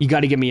 Yeah. You got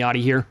to get me out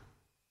of here.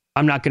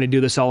 I'm not going to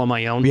do this all on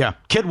my own. Yeah.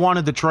 Kid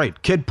wanted the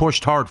trade. Kid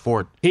pushed hard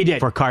for it. He did.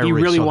 For Kyrie. He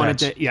really wanted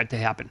to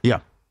happen. Yeah.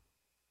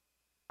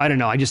 I don't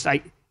know.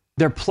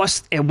 They're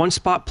plus, at one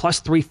spot, plus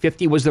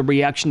 350 was the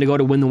reaction to go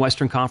to win the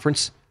Western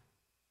Conference.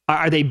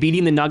 Are they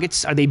beating the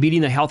Nuggets? Are they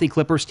beating the healthy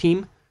Clippers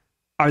team?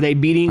 Are they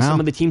beating some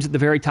of the teams at the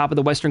very top of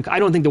the Western? I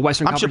don't think the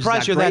Western I'm Conference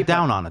surprised is you're great, that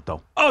down on it,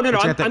 though. Oh, no.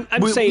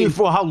 I'm saying...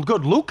 For how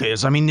good Luka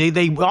is. I mean,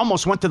 they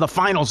almost went to the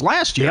finals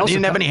last year. They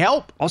didn't have any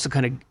help. Also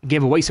kind of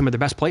gave away some of their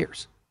best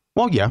players.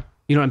 Well, yeah.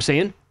 You know what I'm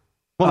saying?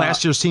 Well,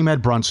 last year's team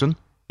had Brunson.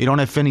 You don't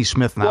have Finney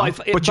Smith now. Well,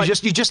 but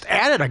you just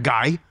added a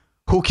guy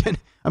who can...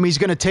 I mean, he's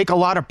going to take a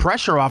lot of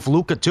pressure off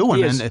Luka, too.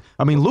 And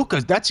I mean, Luka,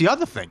 that's the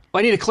other thing.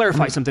 Well, I need to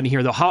clarify something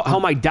here, though. How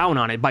am I down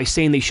on it by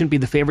saying they shouldn't be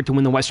the favorite to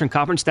win the Western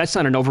Conference? That's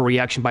not an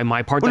overreaction by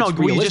my part. That's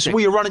realistic.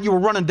 You were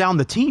running down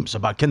the teams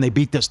about can they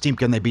beat this team,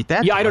 can they beat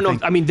that team? I don't know.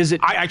 I mean, does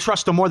it... I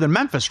trust them more than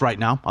Memphis right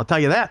now. I'll tell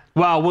you that.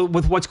 Well,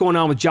 with what's going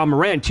on with Ja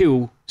Morant,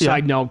 too,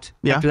 side note,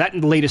 after that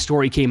latest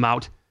story came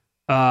out,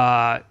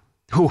 oh,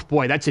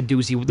 boy, that's a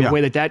doozy. The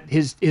way that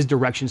his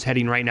direction's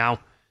heading right now.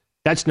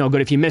 That's no good.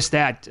 If you missed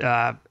that,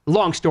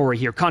 long story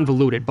here,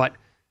 convoluted, but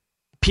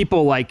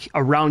people like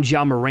around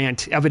Ja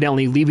Morant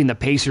evidently leaving the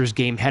Pacers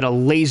game had a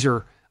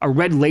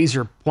red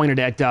laser pointed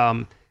at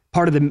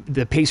part of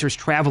the Pacers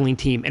traveling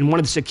team, and one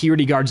of the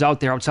security guards out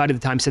there outside of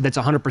the time said that's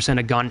 100%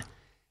 a gun.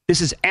 This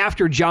is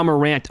after Ja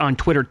Morant on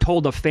Twitter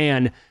told a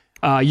fan,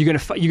 you're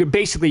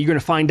gonna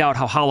find out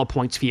how hollow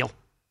points feel.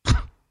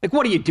 Like,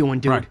 what are you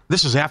doing, dude? Right.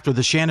 This is after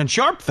the Shannon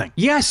Sharpe thing.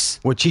 Yes.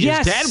 Which his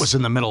dad was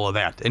in the middle of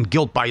that. And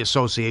guilt by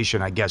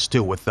association, I guess,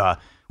 too, with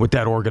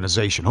that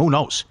organization. Who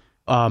knows?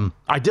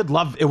 I did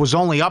love, it was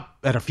only up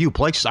at a few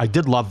places. I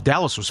did love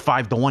Dallas was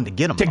 5-1 to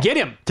get him. To get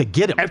him.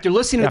 After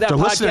listening to that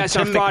podcast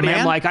on Friday,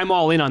 I'm like, I'm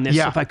all in on this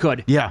if I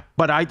could. Yeah,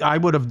 but I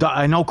would have done,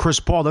 I know Chris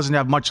Paul doesn't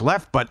have much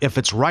left, but if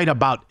it's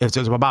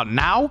about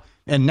now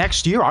and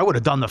next year, I would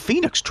have done the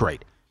Phoenix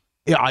trade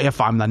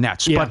if I'm the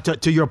Nets. Yeah.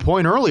 But to your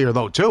point earlier,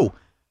 though, too,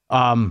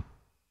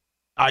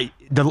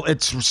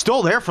 it's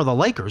still there for the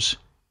Lakers.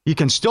 You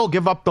can still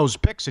give up those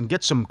picks and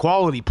get some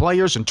quality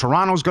players, and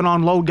Toronto's going to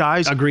unload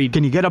guys. Agreed.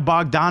 Can you get a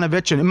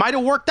Bogdanovich? And it might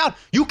have worked out.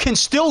 You can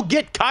still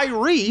get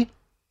Kyrie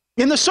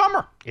in the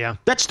summer. Yeah.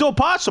 That's still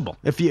possible.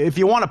 If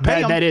you want to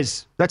pay him.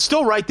 That's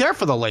still right there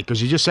for the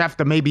Lakers. You just have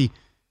to maybe,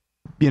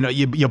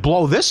 you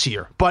blow this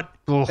year. But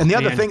and the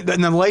other thing,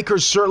 and the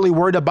Lakers certainly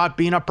worried about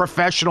being a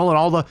professional and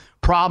all the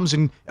problems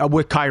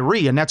with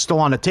Kyrie, and that's still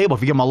on the table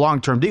if you give him a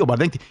long-term deal. But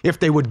I think if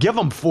they would give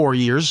him 4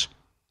 years,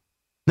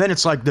 then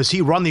it's like, does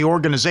he run the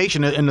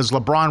organization and does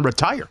LeBron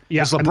retire?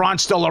 Yeah, is LeBron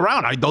still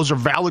around? Those are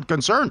valid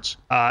concerns.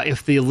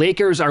 If the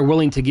Lakers are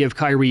willing to give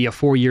Kyrie a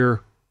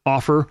 4-year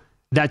offer,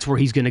 that's where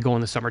he's going to go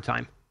in the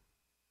summertime.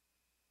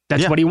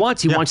 That's what he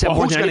wants. He wants that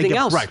more than anything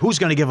else. Right. Who's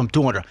going to give him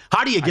 $200?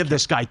 How do you give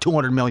this guy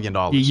 $200 million?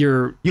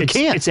 You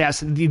can't. It's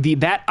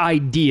that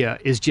idea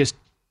is just,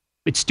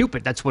 it's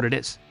stupid. That's what it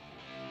is.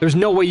 There's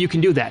no way you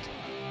can do that.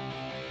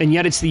 And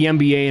yet it's the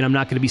NBA, and I'm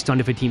not going to be stunned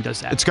if a team does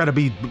that. It's got to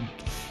be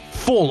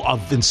full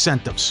of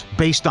incentives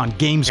based on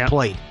games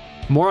played.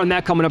 More on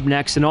that coming up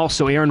next. And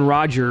also, Aaron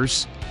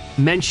Rodgers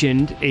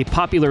mentioned a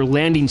popular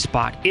landing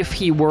spot if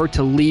he were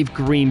to leave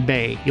Green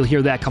Bay. You'll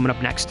hear that coming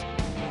up next.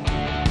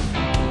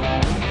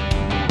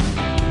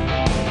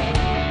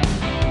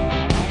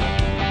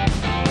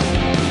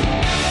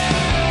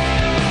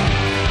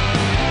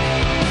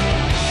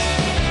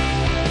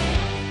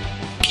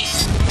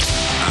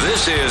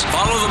 This is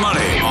Follow the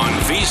Money on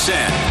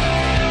VSiN.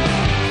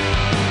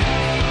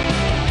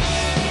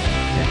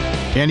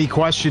 Any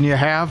question you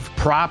have,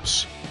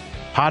 props,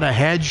 how to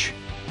hedge,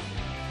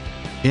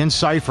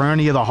 insight for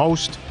any of the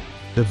hosts,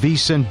 the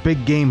VSiN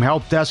Big Game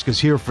Help Desk is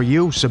here for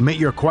you. Submit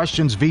your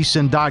questions,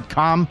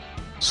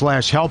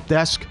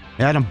 vsin.com/helpdesk.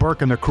 Adam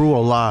Burke and the crew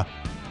will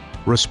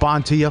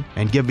respond to you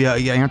and give you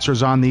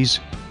answers on these.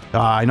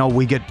 I know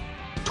we get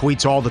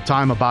tweets all the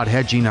time about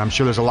hedging. I'm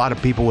sure there's a lot of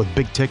people with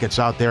big tickets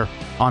out there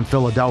on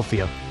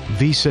Philadelphia.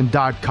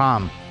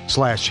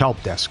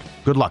 vsin.com/helpdesk.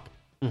 Good luck.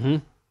 Mm-hmm.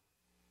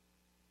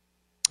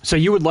 So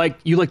you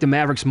like the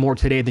Mavericks more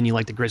today than you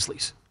like the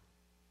Grizzlies?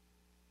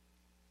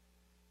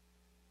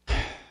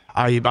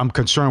 I'm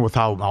concerned with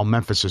how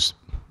Memphis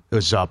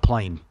is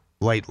playing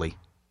lately,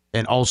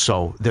 and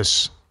also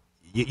this.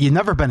 You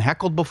never been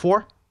heckled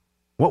before?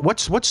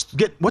 What's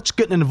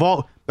getting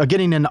involved?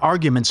 Getting in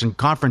arguments and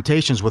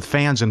confrontations with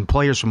fans and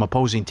players from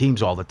opposing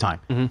teams all the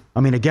time. Mm-hmm.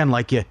 I mean, again,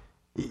 like you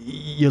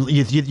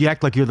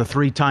act like you're the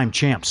 3-time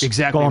champs.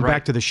 Exactly. Going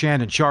back to the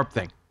Shannon Sharpe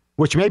thing,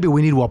 which maybe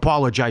we need to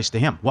apologize to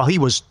him. Well, he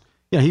was.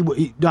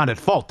 He not at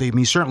fault. I mean,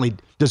 he certainly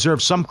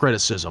deserves some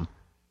criticism.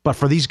 But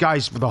for these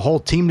guys, for the whole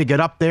team to get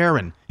up there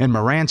and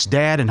Morant's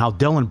dad and how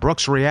Dillon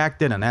Brooks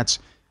reacted, and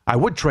I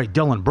would trade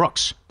Dillon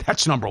Brooks.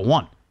 That's number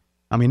one.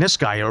 I mean, this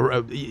guy,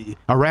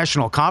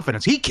 irrational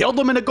confidence. He killed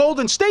them in a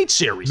Golden State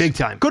series. Big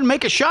time. Couldn't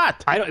make a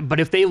shot.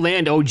 But if they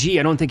land OG,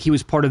 I don't think he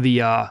was part of the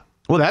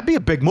well, that'd be a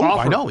big move.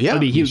 Offer. I know, yeah.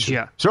 That'd be huge,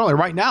 yeah. Certainly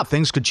right now,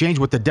 things could change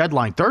with the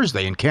deadline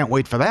Thursday, and can't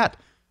wait for that.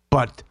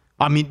 But,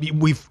 I mean,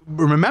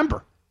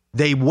 remember,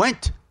 they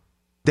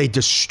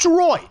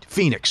destroyed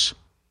Phoenix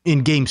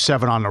in Game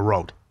 7 on the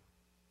road.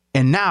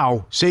 And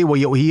now,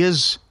 he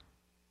is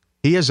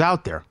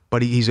out there,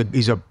 but he's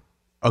a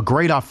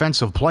great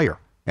offensive player.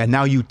 And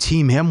now you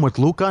team him with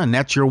Luka, and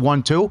that's your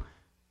 1-2.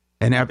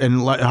 And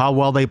how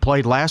well they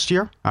played last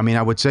year. I mean,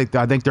 I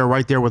think they're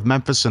right there with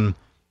Memphis and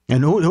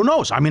And who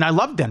knows? I mean, I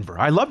love Denver.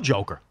 I love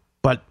Joker.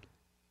 But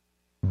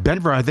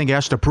Denver, I think,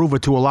 has to prove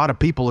it to a lot of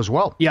people as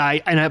well.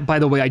 Yeah, by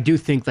the way, I do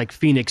think like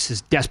Phoenix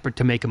is desperate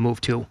to make a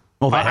move too.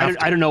 Well,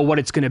 I don't know what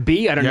it's going to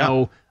be. I don't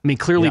know. I mean,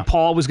 clearly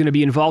Paul was going to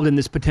be involved in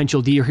this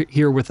potential deal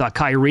here with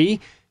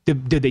Kyrie.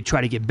 Did they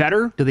try to get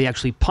better? Do they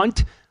actually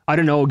punt? I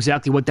don't know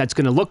exactly what that's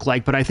going to look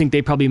like, but I think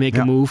they probably make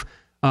a move.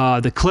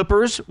 The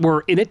Clippers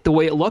were in it the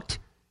way it looked.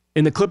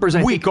 And the Clippers, I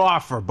think... Weak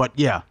offer, but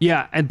yeah.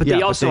 Yeah, but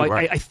they also,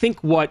 I think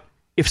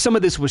if some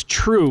of this was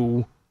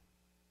true,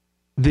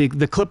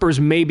 the Clippers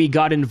maybe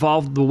got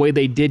involved the way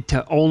they did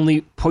to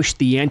only push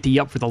the ante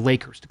up for the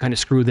Lakers to kind of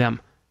screw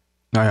them.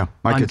 Oh, yeah.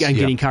 On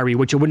getting Kyrie,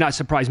 which would not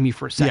surprise me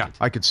for a second.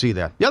 Yeah, I could see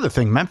that. The other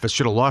thing, Memphis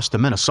should have lost to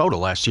Minnesota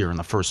last year in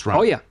the first round.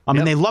 Oh, yeah. I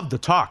mean, they love to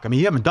talk. I mean,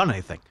 you haven't done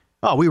anything.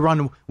 Oh, we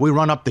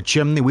run up the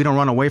chimney. We don't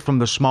run away from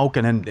the smoke.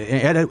 And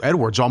then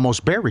Edwards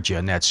almost buried you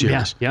in that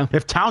series. Yeah.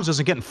 If Towns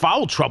doesn't get in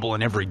foul trouble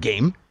in every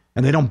game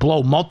and they don't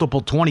blow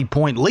multiple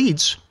 20-point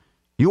leads,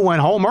 you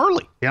went home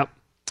early. Yep.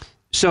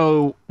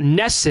 So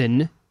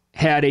Nesson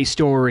had a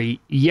story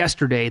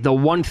yesterday. The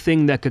one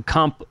thing that could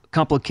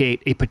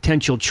complicate a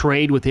potential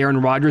trade with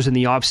Aaron Rodgers in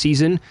the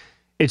offseason,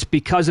 it's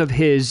because of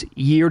his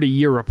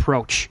year-to-year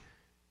approach.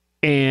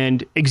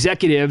 And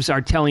executives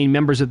are telling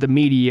members of the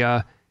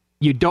media,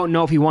 you don't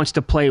know if he wants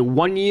to play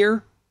 1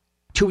 year,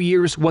 2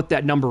 years, what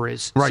that number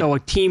is. Right. So a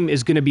team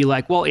is going to be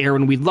like, well,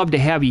 Aaron, we'd love to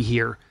have you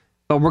here,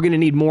 but we're going to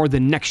need more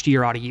than next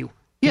year out of you.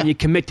 Yeah. And you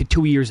commit to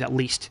 2 years at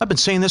least. I've been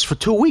saying this for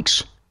 2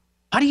 weeks.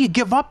 How do you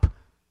give up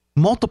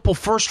multiple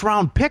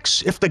first-round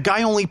picks if the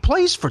guy only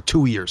plays for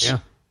 2 years? Yeah.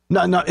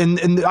 No,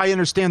 and I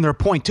understand their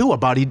point, too,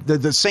 about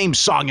the same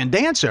song and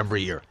dance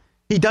every year.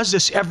 He does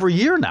this every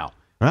year now.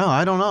 Well,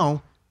 I don't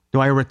know. Do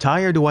I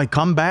retire? Do I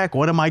come back?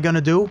 What am I going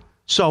to do?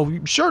 So,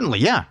 certainly,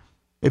 yeah.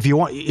 If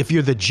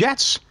you're the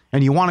Jets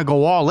and you want to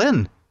go all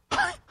in,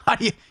 how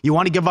do you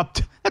want to give up?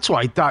 That's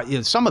why I thought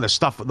some of the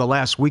stuff the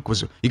last week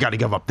was you got to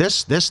give up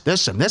this,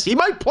 and this. He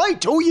might play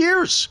 2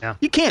 years. Yeah.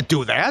 You can't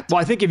do that. Well,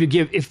 I think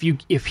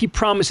if he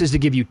promises to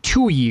give you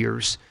 2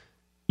 years,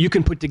 you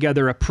can put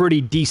together a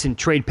pretty decent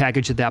trade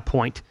package at that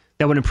point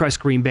that would impress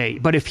Green Bay.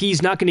 But if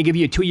he's not going to give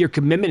you a 2-year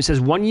commitment and says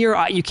 1 year,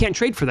 you can't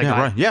trade for that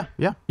guy. Right.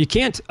 Yeah. You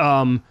can't.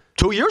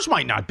 2 years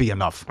might not be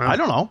enough. I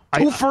don't know.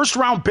 2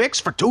 first-round picks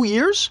for 2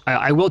 years?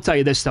 I will tell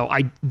you this, though.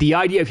 The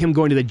idea of him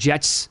going to the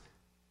Jets,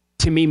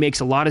 to me, makes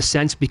a lot of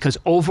sense because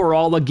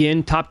overall,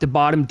 again, top to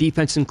bottom,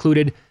 defense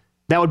included,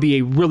 that would be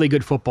a really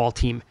good football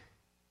team.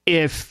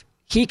 If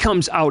he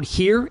comes out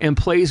here and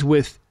plays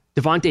with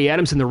Devontae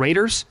Adams and the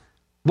Raiders,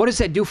 what does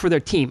that do for their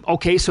team?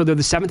 Okay, so they're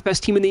the 7th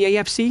best team in the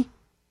AFC?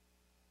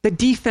 The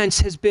defense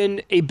has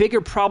been a bigger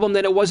problem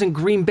than it was in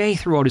Green Bay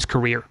throughout his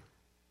career.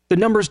 The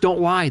numbers don't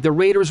lie. The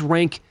Raiders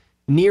rank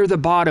near the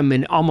bottom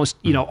in almost,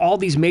 all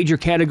these major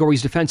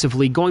categories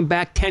defensively going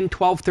back 10,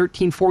 12,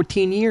 13,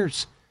 14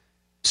 years.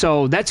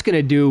 So that's going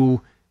to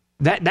do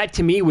that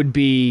to me would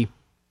be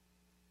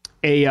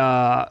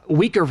a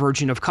weaker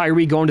version of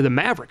Kyrie going to the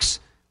Mavericks,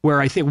 where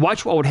I think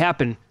watch what would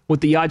happen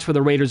with the odds for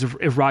the Raiders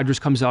if Rodgers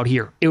comes out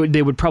here.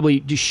 They would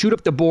probably just shoot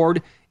up the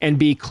board and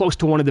be close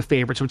to one of the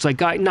favorites. So it's like,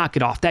 guy, knock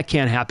it off. That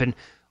can't happen.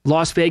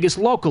 Las Vegas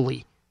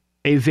locally,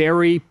 a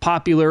very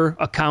popular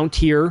account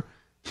here,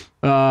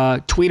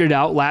 tweeted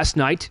out last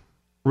night,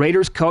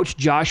 Raiders coach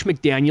Josh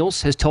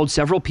McDaniels has told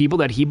several people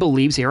that he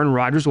believes Aaron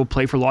Rodgers will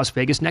play for Las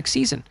Vegas next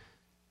season.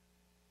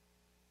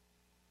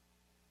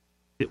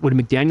 Would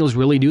McDaniels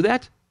really do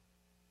that?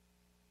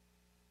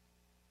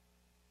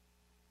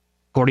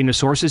 According to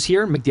sources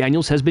here,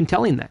 McDaniels has been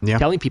telling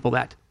people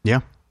that.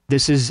 Yeah.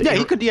 This is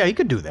he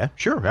could do that.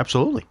 Sure,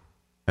 absolutely.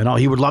 And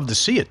he would love to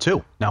see it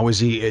too. Now, is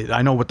he?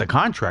 I know with the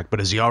contract,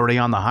 but is he already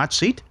on the hot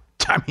seat?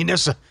 I mean,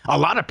 there's a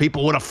lot of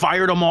people would have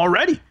fired him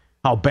already.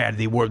 How bad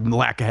they were in the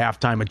lack of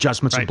halftime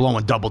adjustments and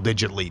blowing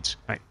double-digit leads.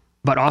 Right.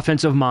 But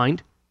offensive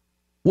mind.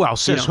 Well,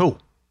 says who?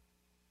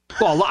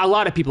 Well, a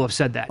lot of people have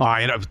said that.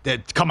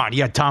 Come on,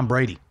 you had Tom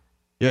Brady.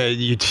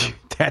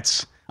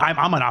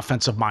 I'm an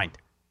offensive mind.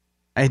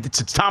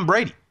 It's Tom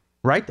Brady,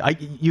 right?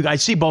 I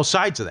see both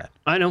sides of that.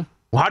 I know.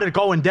 Well, how did it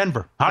go in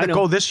Denver? How did it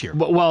go this year?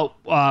 Well,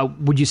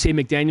 would you say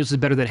McDaniels is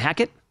better than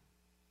Hackett?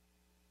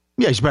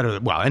 Yeah, he's better.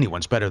 Well,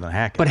 anyone's better than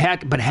Hackett.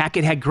 But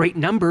Hackett had great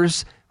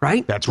numbers,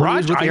 right? That's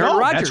Rodgers. With Aaron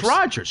Rodgers. That's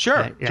Rodgers.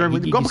 Sure. Come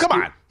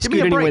on. Give me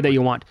a break. Any way that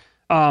you want.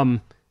 And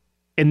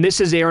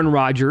this is Aaron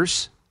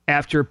Rodgers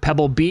after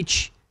Pebble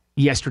Beach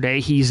yesterday.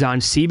 He's on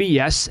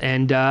CBS,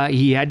 and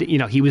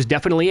he was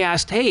definitely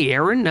asked, "Hey,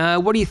 Aaron,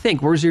 what do you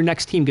think? Where's your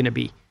next team going to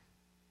be?"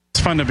 It's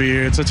fun to be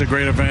here. It's such a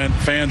great event.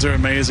 Fans are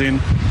amazing.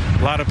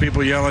 A lot of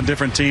people yelling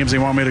different teams they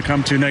want me to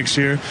come to next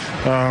year,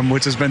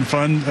 which has been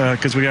fun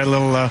because we got a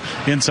little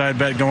inside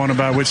bet going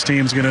about which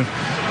team's going to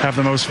have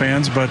the most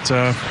fans, but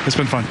it's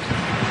been fun.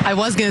 I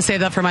was going to save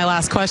that for my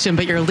last question,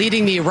 but you're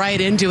leading me right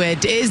into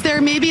it. Is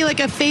there maybe like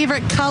a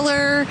favorite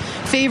color,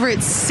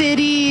 favorite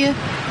city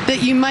that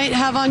you might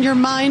have on your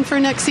mind for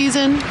next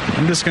season?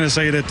 I'm just going to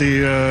say that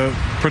the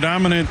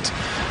predominant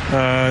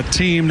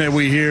team that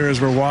we hear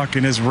as we're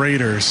walking is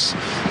Raiders.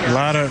 A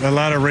lot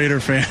of Raider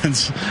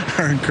fans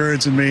are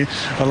encouraging me.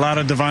 A lot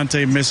of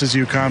Devontae misses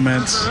you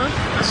comments.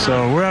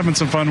 So we're having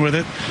some fun with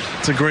it.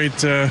 It's a great,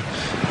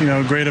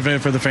 great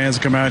event for the fans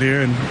to come out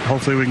here, and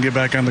hopefully we can get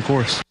back on the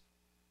course.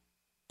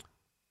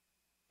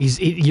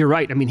 You're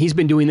right. I mean, he's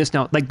been doing this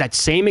now. Like that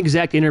same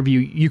exact interview,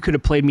 you could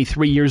have played me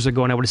 3 years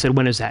ago, and I would have said,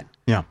 "When is that?"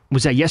 Yeah.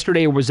 Was that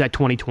yesterday or was that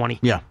 2020?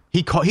 Yeah.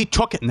 He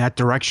took it in that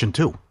direction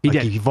too. He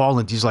did.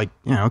 He's like,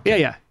 okay.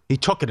 Yeah. He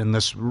took it in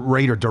this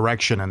Raider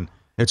direction, and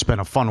it's been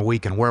a fun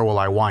week. And where will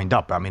I wind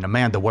up? I mean,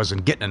 Amanda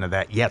wasn't getting into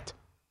that yet.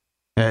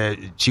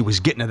 She was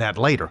getting to that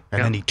later,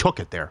 and then he took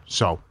it there.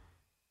 So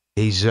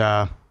he's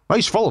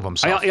full of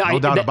himself. No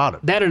doubt about it.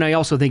 That, and I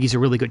also think he's a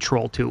really good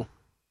troll too.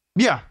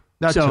 Yeah.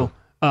 That too.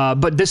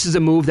 But this is a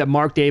move that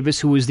Mark Davis,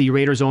 who is the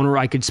Raiders owner,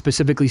 I could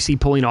specifically see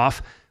pulling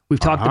off. We've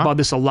talked about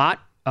this a lot.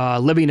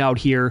 Living out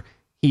here,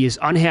 he is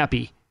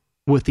unhappy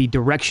with the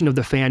direction of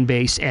the fan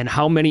base and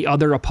how many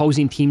other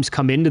opposing teams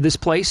come into this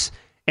place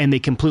and they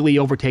completely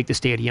overtake the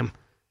stadium.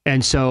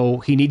 And so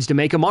he needs to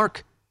make a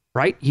mark,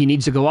 right? He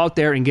needs to go out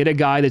there and get a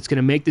guy that's going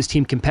to make this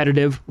team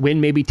competitive, win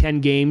maybe 10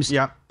 games,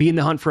 be in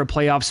the hunt for a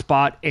playoff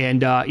spot,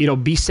 and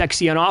be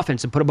sexy on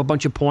offense and put up a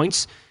bunch of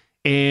points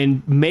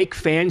and make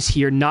fans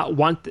here not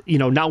want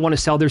to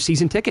sell their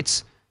season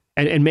tickets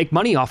and make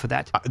money off of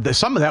that.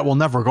 Some of that will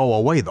never go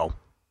away, though,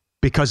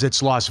 because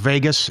it's Las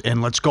Vegas,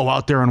 and let's go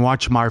out there and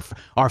watch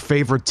our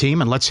favorite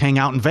team, and let's hang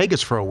out in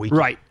Vegas for a week.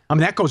 Right. I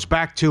mean, that goes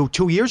back to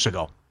 2 years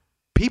ago.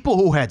 People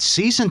who had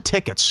season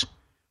tickets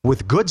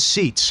with good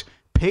seats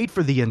paid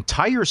for the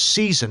entire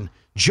season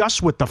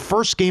just with the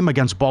first game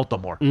against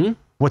Baltimore,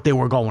 what they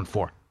were going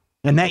for.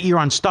 And that year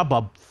on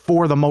StubHub,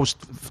 for the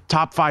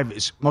top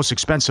 5 most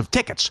expensive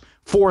tickets,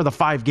 4 of the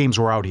 5 games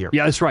were out here.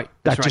 Yeah, that's right.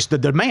 That's just the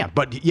demand.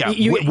 But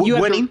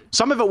winning,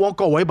 some of it won't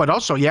go away, but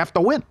also you have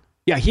to win.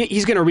 Yeah,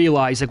 he's going to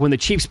realize, like, when the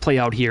Chiefs play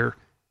out here,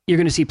 you're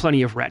going to see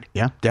plenty of red.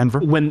 Yeah, Denver.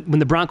 When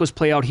the Broncos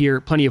play out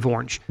here, plenty of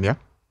orange. Yeah.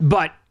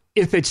 But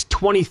if it's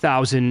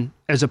 20,000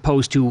 as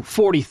opposed to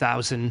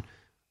 40,000,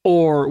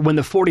 or when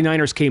the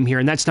 49ers came here,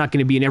 and that's not going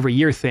to be an every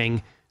year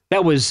thing,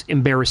 that was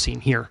embarrassing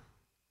here,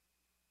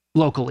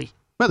 locally.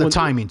 Well, the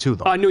timing, too,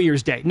 though. New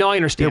Year's Day. No, I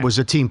understand. It was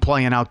a team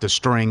playing out the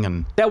string.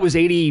 And that was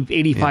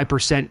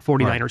 85%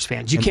 49ers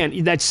fans. You can't,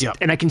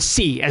 and I can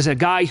see, as a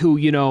guy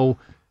who,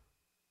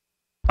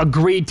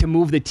 agreed to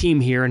move the team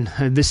here, and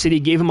the city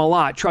gave him a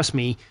lot, trust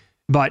me,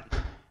 but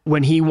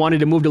when he wanted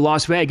to move to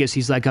Las Vegas,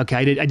 he's like, okay,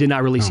 I did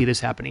not really see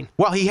this happening.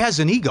 Well, he has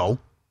an ego,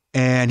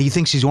 and he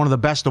thinks he's one of the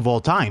best of all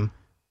time.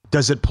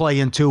 Does it play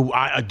into,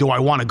 do I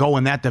want to go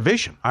in that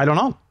division? I don't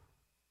know.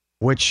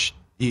 Which...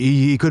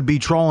 He could be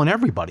trolling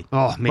everybody.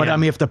 Oh, man. But, I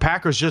mean, if the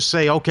Packers just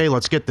say, okay,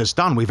 let's get this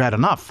done. We've had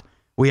enough.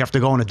 We have to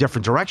go in a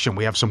different direction.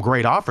 We have some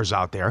great offers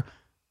out there.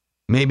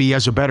 Maybe he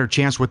has a better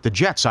chance with the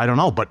Jets. I don't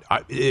know. But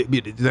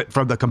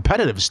from the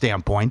competitive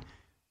standpoint,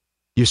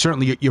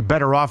 you're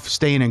better off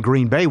staying in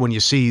Green Bay when you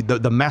see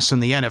the mess in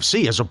the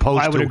NFC as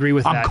opposed to... I would agree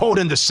with that. I'm going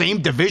in the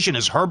same division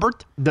as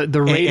Herbert the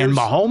Raiders, and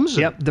Mahomes.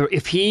 Yep.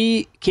 If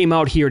he came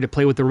out here to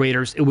play with the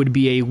Raiders, it would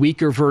be a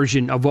weaker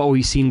version of what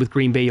we've seen with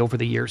Green Bay over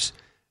the years.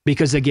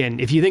 Because,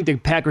 again, if you think the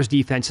Packers'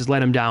 defense has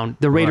let him down,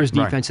 the Raiders'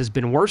 defense has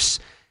been worse.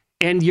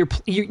 And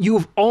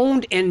you've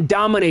owned and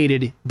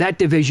dominated that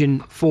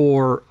division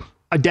for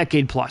a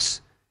decade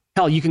plus.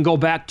 Hell, you can go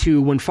back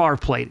to when Favre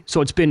played.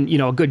 So it's been,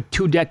 a good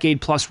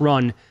 2-decade-plus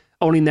run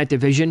owning that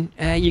division.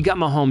 You got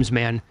Mahomes,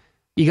 man.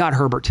 You got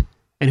Herbert.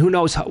 And who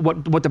knows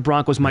what the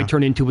Broncos might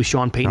turn into with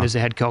Sean Payton as the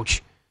head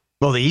coach.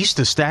 Well, the East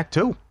is stacked,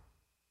 too.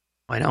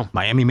 I know.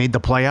 Miami made the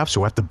playoffs,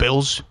 so if the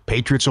Bills,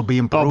 Patriots will be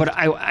improved. Oh, but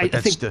I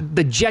think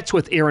the Jets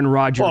with Aaron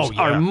Rodgers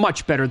are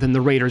much better than the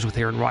Raiders with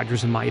Aaron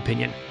Rodgers, in my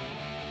opinion.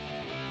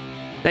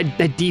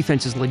 That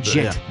defense is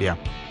legit. Yeah.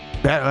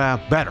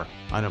 Better.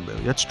 I don't.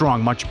 That's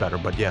strong, much better.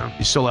 But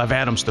you still have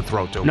Adams to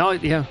throw to. No,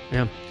 yeah.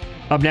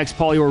 Up next,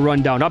 Paulie will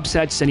run down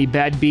upsets, any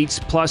bad beats,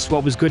 plus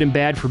what was good and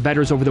bad for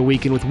bettors over the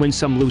weekend with win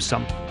some, lose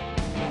some.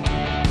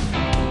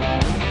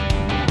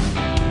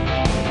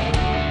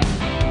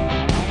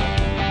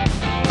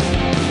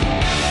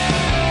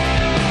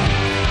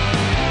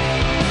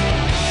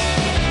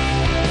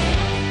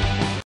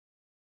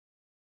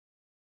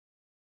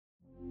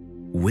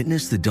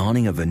 Witness the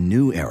dawning of a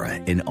new era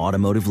in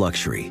automotive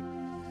luxury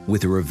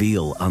with a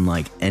reveal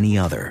unlike any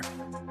other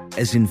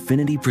as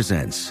Infiniti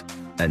presents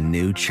a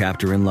new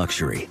chapter in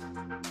luxury,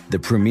 the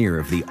premiere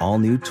of the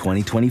all-new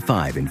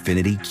 2025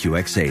 Infiniti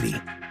QX80.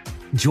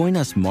 Join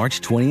us March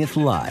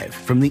 20th live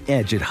from the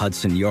Edge at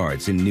Hudson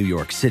Yards in New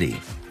York City,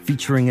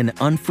 featuring an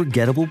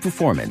unforgettable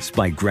performance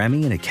by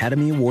Grammy and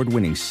Academy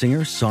Award-winning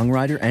singer,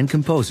 songwriter, and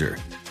composer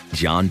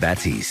Jon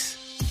Batiste.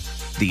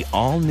 The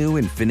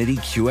all-new Infiniti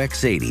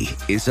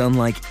QX80 is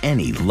unlike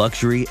any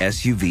luxury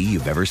SUV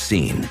you've ever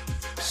seen.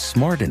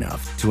 Smart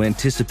enough to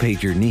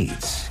anticipate your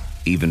needs,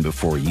 even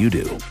before you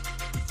do.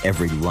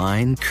 Every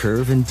line,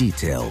 curve, and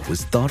detail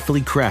was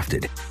thoughtfully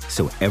crafted,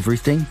 so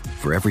everything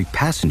for every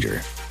passenger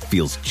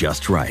feels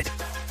just right.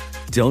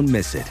 Don't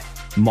miss it.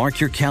 Mark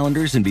your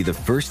calendars and be the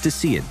first to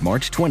see it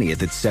March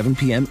 20th at 7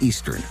 p.m.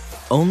 Eastern,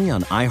 only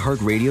on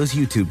iHeartRadio's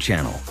YouTube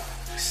channel.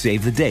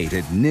 Save the date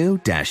at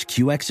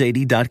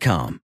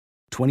new-QX80.com.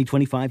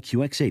 2025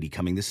 QX80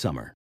 coming this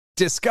summer.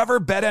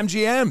 Discover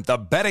BetMGM, the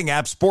betting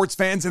app sports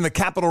fans in the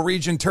capital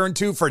region turn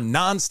to for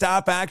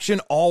nonstop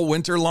action all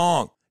winter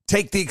long.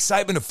 Take the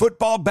excitement of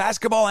football,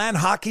 basketball, and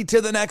hockey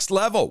to the next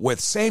level with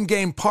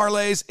same-game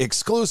parlays,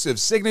 exclusive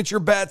signature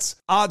bets,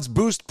 odds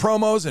boost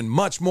promos, and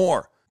much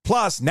more.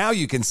 Plus, now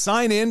you can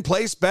sign in,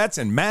 place bets,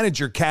 and manage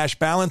your cash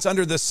balance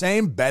under the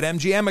same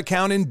BetMGM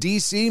account in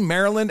D.C.,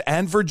 Maryland,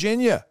 and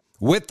Virginia.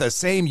 With the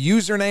same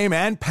username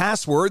and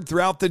password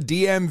throughout the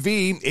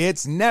DMV,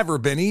 it's never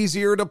been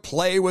easier to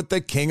play with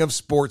the king of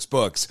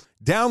sportsbooks.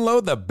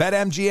 Download the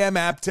BetMGM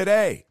app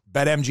today.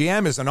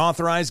 BetMGM is an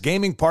authorized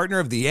gaming partner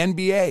of the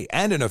NBA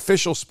and an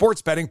official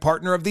sports betting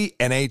partner of the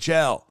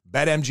NHL.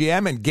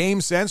 BetMGM and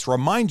GameSense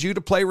remind you to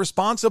play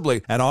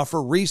responsibly and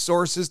offer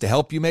resources to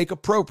help you make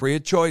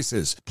appropriate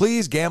choices.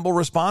 Please gamble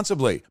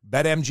responsibly.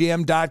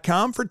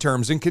 BetMGM.com for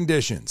terms and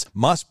conditions.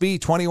 Must be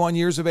 21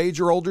 years of age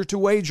or older to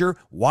wager.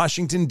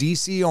 Washington,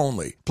 D.C.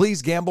 only.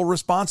 Please gamble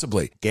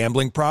responsibly.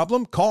 Gambling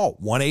problem? Call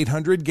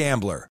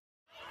 1-800-GAMBLER.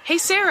 Hey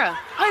Sarah,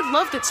 I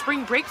love that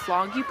spring break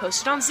vlog you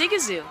posted on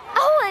Zigazoo.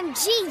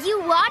 OMG,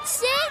 you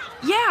watched it?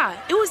 Yeah,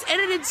 it was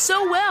edited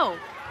so well.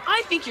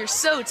 I think you're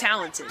so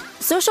talented.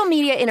 Social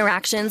media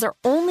interactions are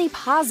only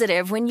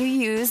positive when you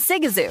use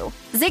Zigazoo.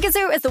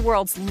 Zigazoo is the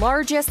world's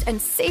largest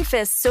and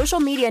safest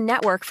social media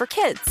network for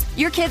kids.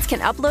 Your kids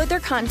can upload their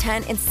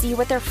content and see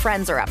what their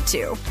friends are up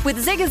to. With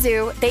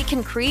Zigazoo, they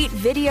can create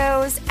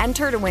videos,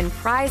 enter to win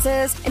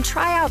prizes, and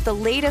try out the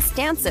latest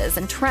dances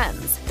and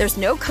trends. There's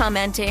no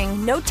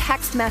commenting, no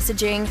text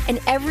messaging,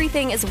 and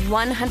everything is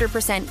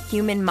 100%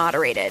 human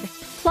moderated.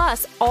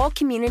 Plus, all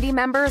community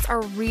members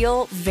are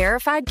real,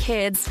 verified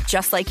kids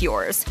just like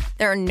yours.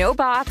 There are no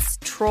bots,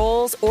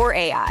 trolls, or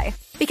AI.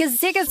 Because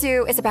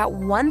Zigazoo is about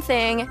one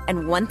thing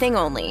and one thing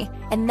only,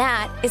 and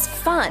that is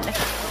fun.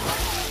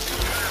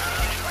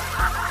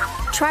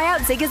 Try out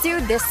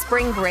Zigazoo this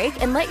spring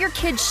break and let your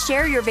kids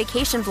share your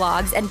vacation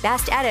vlogs and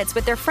best edits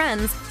with their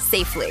friends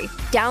safely.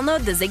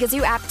 Download the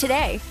Zigazoo app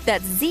today.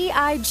 That's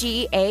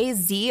Zigazoo.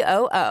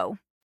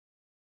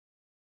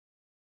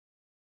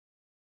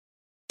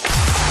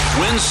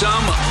 Win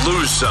Some,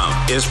 Lose Some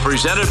is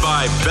presented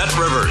by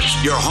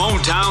BetRivers, your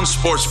hometown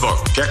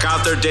sportsbook. Check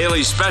out their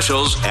daily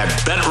specials at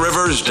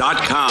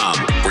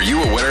BetRivers.com. Were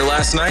you a winner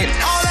last night?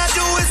 All I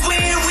do is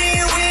win,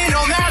 win, win,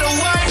 no matter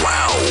what.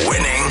 Wow,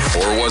 winning.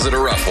 Or was it a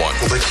rough one?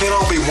 Well, they can't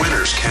all be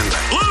winners, can they?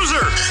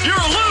 Loser!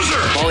 You're a loser!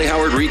 Paulie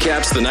Howard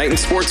recaps the night in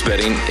sports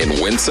betting in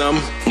Win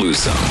Some, Lose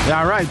Some.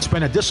 All right, it's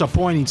been a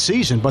disappointing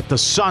season, but the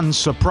Suns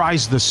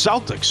surprised the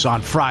Celtics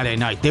on Friday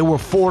night. They were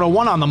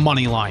 4-1 on the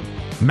money line.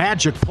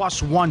 Magic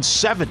plus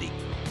 170.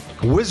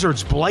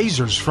 Wizards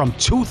Blazers from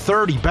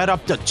 230 bet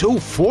up to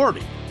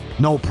 240.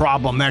 No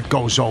problem, that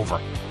goes over.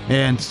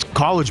 And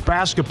college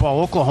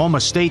basketball,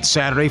 Oklahoma State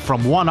Saturday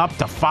from 1 up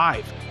to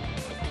 5.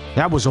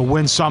 That was a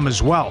win some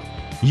as well.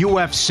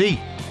 UFC.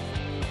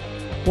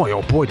 Boy,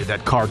 oh boy, did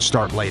that card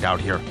start late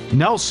out here.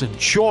 Nelson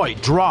Choi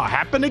draw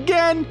happen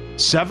again.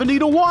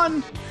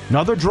 70-1.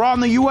 Another draw in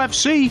the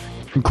UFC.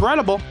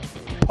 Incredible.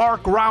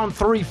 Park round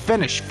 3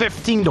 finish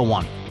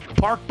 15-1.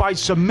 Park by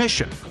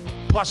submission,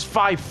 plus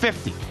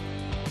 550.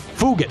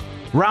 Fugit,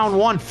 round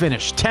 1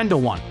 finish,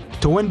 10-1.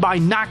 To win by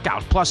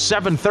knockout, plus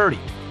 730.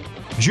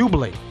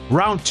 Jubilee,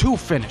 round 2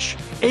 finish,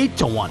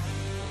 8-1.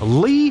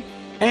 Lee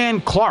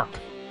and Clark,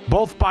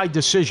 both by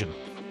decision,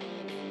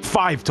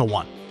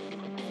 5-1.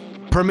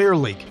 Premier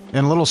League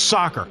and a little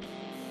soccer.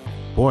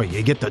 Boy,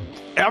 you get the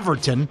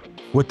Everton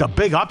with the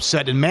big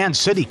upset, and Man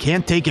City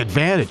can't take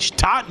advantage.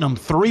 Tottenham,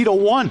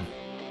 3-1.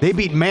 They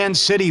beat Man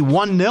City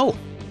 1-0.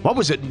 What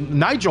was it?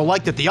 Nigel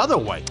liked it the other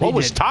way. What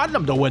was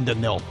Tottenham to win to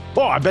 0?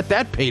 Oh, I bet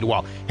that paid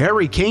well.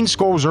 Harry Kane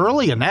scores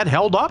early, and that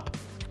held up.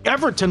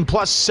 Everton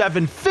plus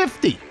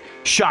 750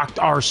 shocked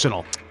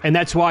Arsenal. And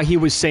that's why he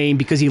was saying,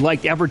 because he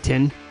liked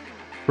Everton,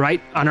 right?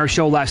 On our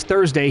show last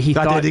Thursday, he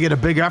thought they had to get a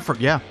big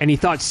effort, yeah. And he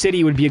thought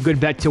City would be a good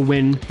bet to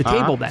win the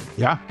table then.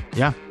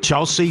 Yeah.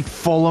 Chelsea,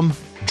 Fulham,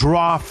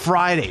 draw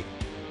Friday,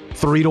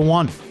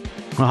 3-1.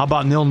 Well, how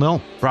about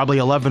 0-0? Probably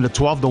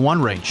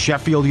 11-12-1 range.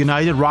 Sheffield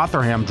United,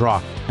 Rotherham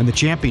draw in the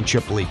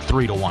Championship League,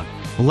 3-1.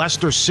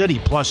 Leicester City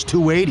plus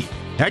 280.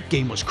 That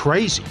game was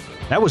crazy.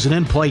 That was an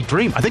in-play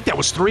dream. I think that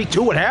was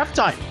 3-2 at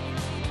halftime.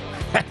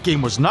 That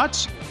game was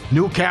nuts.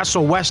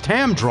 Newcastle West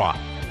Ham draw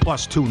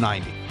plus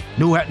 290.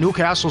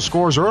 Newcastle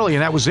scores early,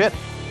 and that was it.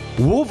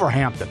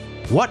 Wolverhampton.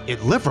 What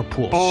at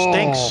Liverpool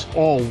stinks.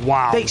 Oh,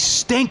 wow. They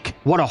stink.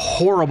 What a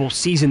horrible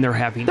season they're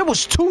having. That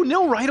was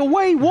 2-0 right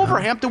away.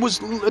 Wolverhampton was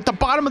at the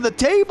bottom of the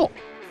table.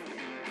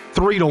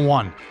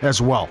 3-1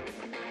 as well.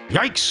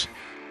 Yikes.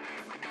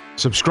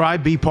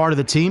 Subscribe, be part of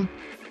the team.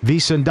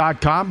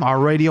 VSiN.com, our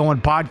radio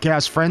and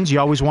podcast friends.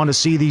 You always want to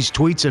see these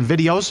tweets and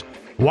videos.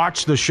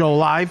 Watch the show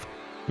live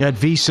at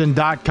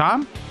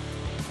VSiN.com.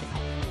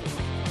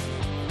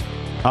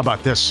 How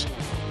about this?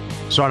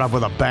 Start off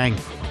with a bang.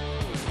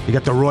 You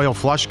got the Royal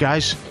Flush,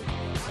 guys.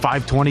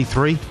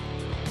 523.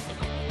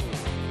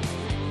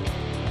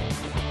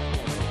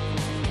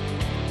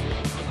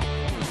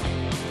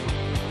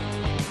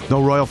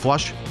 No royal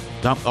flush?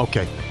 No?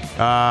 Okay.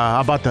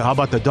 How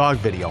about the dog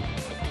video?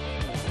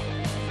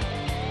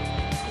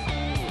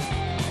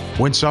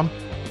 Win some?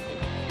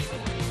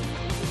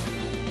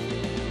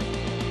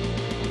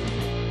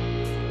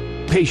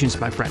 Patience,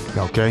 my friend.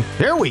 Okay.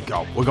 Here we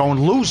go. We're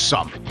going lose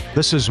some.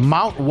 This is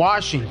Mount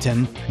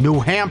Washington, New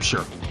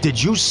Hampshire.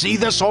 Did you see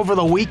this over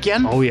the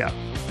weekend? Oh, yeah.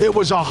 It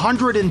was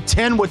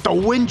 110 with the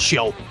wind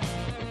chill.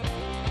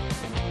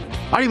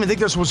 I didn't even think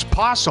this was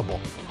possible.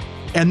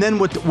 And then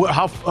with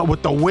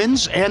the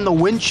winds and the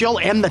wind chill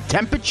and the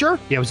temperature?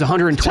 Yeah, it was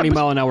 120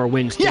 mile an hour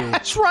winds, too. Yeah,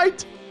 that's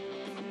right.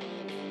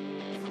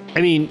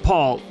 I mean,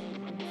 Paul,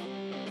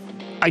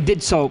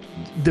 the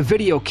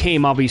video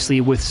came, obviously,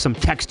 with some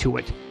text to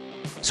it.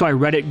 So I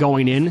read it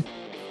going in.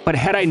 But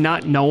had I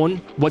not known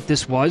what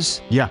this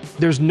was,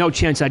 there's no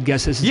chance I'd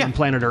guess this is on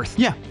planet Earth.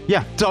 Yeah.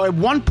 So at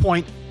one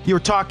point, you were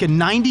talking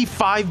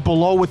 95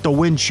 below with the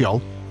wind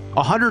chill,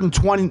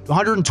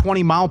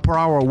 120 mile per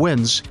hour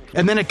winds,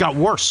 and then it got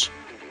worse.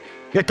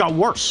 It got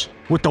worse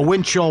with the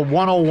wind chill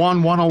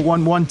 101,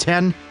 101,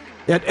 110.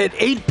 At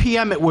 8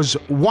 p.m., it was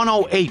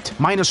 108,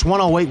 minus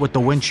 108 with the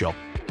wind chill.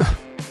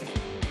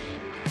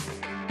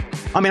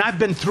 I mean, I've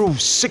been through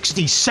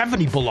 60,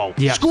 70 below.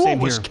 Yeah, school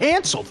was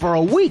canceled for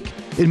a week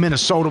in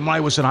Minnesota when I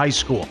was in high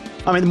school.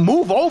 I mean,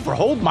 move over,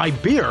 hold my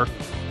beer.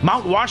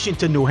 Mount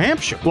Washington, New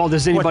Hampshire. Well,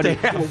 does anybody?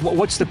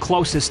 What's the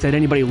closest that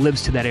anybody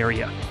lives to that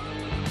area?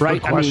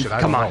 Right? Good question. I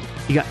mean, come on.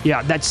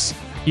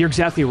 You're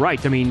exactly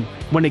right. I mean,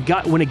 when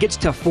it gets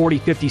to 40,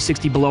 50,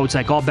 60 below, it's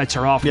like all bets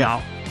are off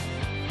now.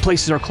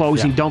 Places are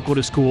closing. Don't go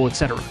to school,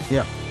 etc.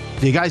 Yeah.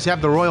 Do you guys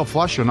have the royal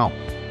flush or no?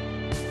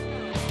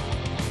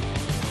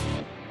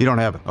 You don't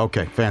have it?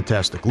 Okay,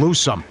 fantastic. Lose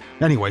some.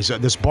 Anyways,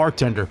 this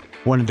bartender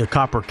went into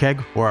Copper Keg,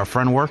 where our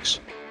friend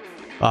works.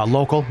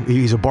 Local.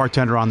 He's a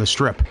bartender on the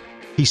Strip.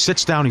 He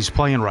sits down. He's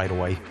playing right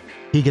away.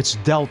 He gets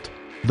dealt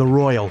the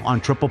royal on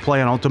Triple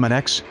Play on Ultimate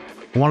X.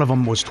 One of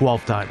them was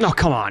 12 times. Oh,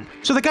 come on.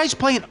 So the guy's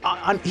playing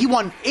he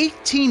won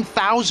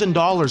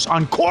 $18,000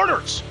 on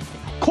quarters.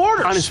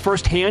 Quarters. On his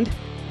first hand?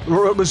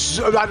 It was,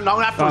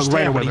 not first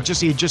hand, but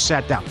he just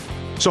sat down.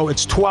 So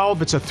it's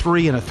 12, it's a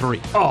 3, and a 3.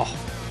 Oh.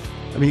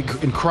 I mean,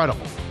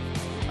 incredible.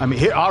 I mean,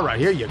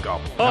 here you go.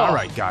 Oh. All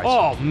right, guys.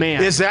 Oh,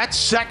 man. Is that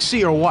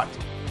sexy or what?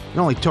 It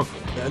only took,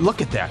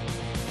 look at that.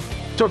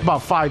 It took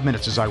about 5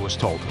 minutes, as I was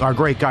told. Our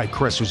great guy,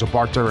 Chris, who's a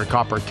bartender at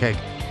Copper Keg,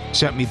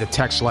 sent me the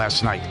text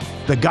last night.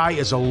 The guy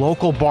is a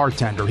local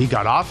bartender. He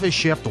got off his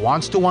shift,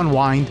 wants to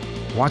unwind,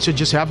 wants to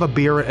just have a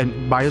beer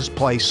by his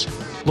place.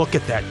 Look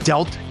at that.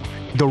 Dealt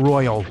the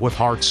royal with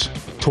hearts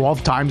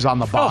 12 times on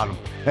the bottom.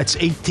 That's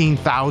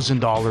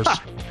 $18,000.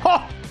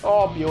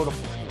 Oh,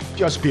 beautiful.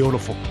 Just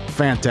beautiful.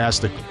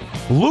 Fantastic.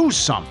 Lose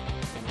some.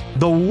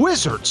 The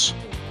Wizards.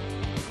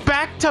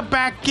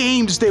 Back-to-back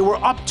games, they were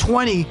up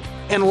 20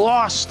 and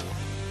lost.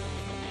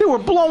 They were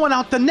blowing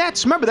out the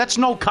Nets. Remember, that's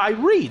no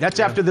Kyrie.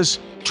 That's after this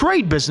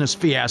trade business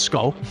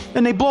fiasco.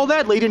 And they blow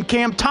that lead, and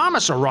Cam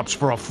Thomas erupts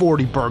for a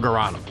 40-burger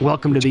on them.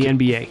 Welcome to the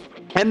NBA.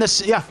 And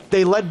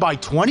they led by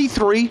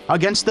 23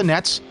 against the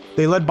Nets.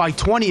 They led by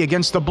 20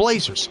 against the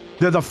Blazers.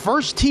 They're the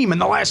first team in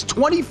the last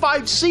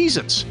 25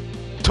 seasons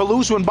to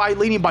lose when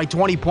leading by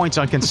 20 points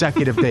on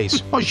consecutive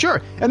days. Oh,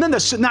 sure. And then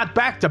not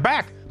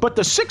back-to-back, but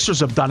the Sixers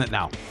have done it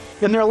now.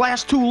 In their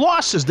last 2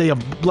 losses, they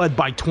have led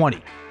by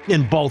 20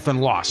 in both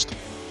and lost.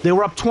 They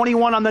were up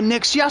 21 on the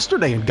Knicks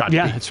yesterday and got beat.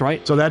 Yeah, that's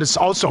right. So that is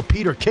also,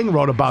 Peter King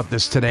wrote about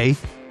this today.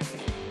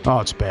 Oh,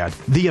 it's bad.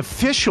 The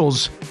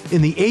officials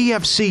in the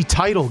AFC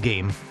title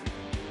game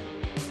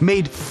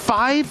made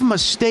 5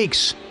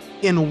 mistakes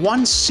in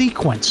one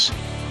sequence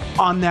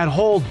on that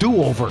whole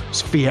do-over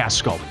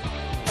fiasco.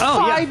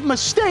 5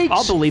 mistakes.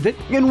 I'll believe it.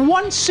 In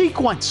one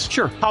sequence.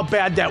 Sure. How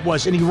bad that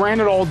was. And he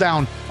ran it all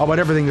down about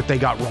everything that they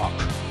got wrong.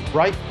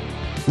 Right?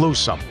 Lose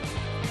some.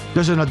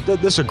 This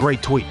is a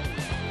great tweet.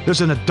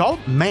 There's an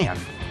adult man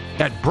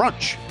at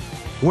brunch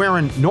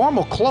wearing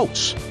normal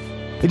clothes.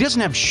 He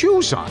doesn't have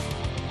shoes on.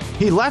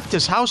 He left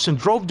his house and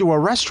drove to a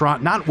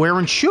restaurant not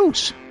wearing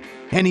shoes.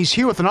 And he's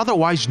here with an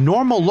otherwise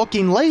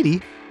normal-looking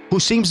lady who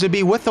seems to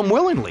be with him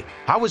willingly.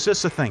 How is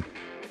this a thing?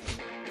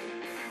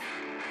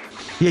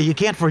 Yeah, you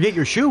can't forget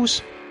your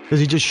shoes. Does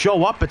he just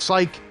show up? It's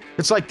like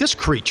this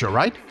creature,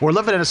 right? We're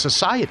living in a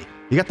society.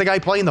 You got the guy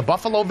playing the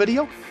Buffalo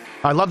video?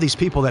 I love these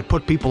people that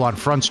put people on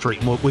Front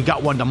Street. We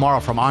got one tomorrow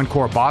from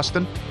Encore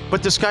Boston.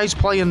 But this guy's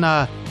playing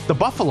the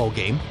Buffalo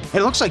game, and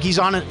it looks like he's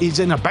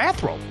in a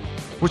bathrobe,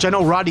 which I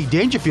know Rodney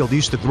Dangerfield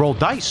used to roll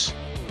dice.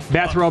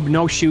 Bathrobe,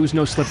 no shoes,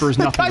 no slippers,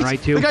 nothing,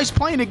 right, too? The guy's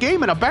playing a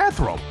game in a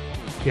bathrobe.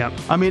 Yeah.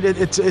 I mean,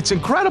 it's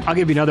incredible. I'll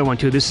give you another one,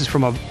 too. This is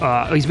from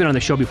he's been on the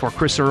show before,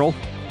 Chris Earl.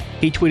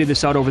 He tweeted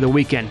this out over the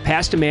weekend.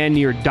 Passed a man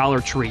near Dollar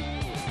Tree.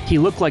 He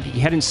looked like he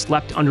hadn't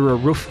slept under a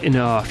roof in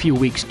a few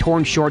weeks.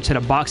 Torn shorts, had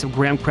a box of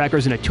graham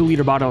crackers and a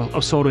 2-liter bottle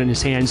of soda in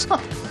his hands.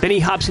 Then he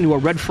hops into a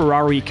red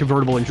Ferrari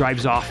convertible and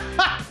drives off.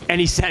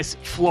 And he says,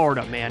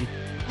 Florida, man.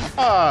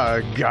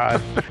 Oh,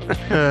 God.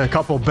 A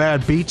couple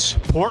bad beats.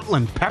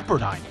 Portland,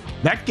 Pepperdine.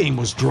 That game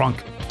was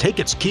drunk. Take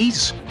its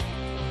keys.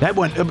 That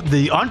went.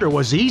 The under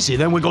was easy.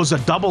 Then it goes to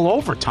double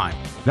overtime.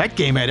 That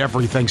game had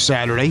everything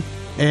Saturday.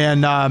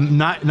 And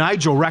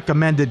Nigel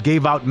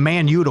gave out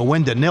Man U to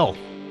win to 0.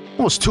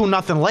 It was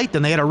 2-0 late,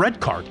 then they had a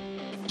red card.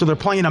 So they're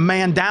playing a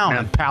man down,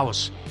 and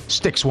Palace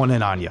sticks one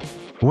in on you.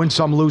 Win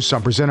some, lose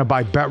some. Presented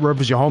by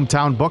Bet-Rivers, your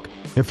hometown book.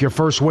 If your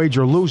first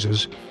wager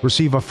loses,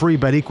 receive a free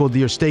bet equal to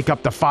your stake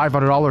up to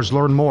 $500.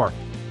 Learn more.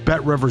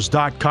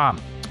 BetRivers.com.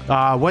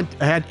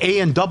 Had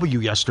A&W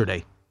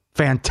yesterday.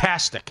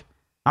 Fantastic.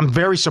 I'm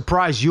very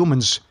surprised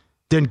Humans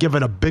didn't give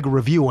it a big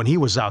review when he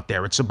was out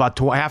there. It's about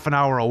half an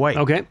hour away.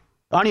 Okay.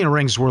 Onion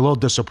rings were a little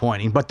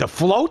disappointing, but the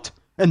float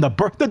and the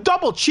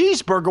double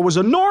cheeseburger was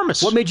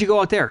enormous. What made you go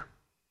out there?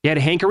 You had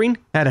a hankering?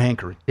 Had a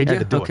hankering. Did you?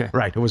 Had to do it.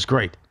 Right. It was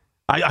great.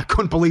 I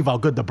couldn't believe how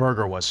good the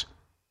burger was.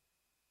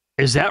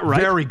 Is that right?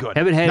 Very good.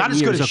 Haven't had not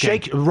as good as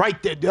Shake.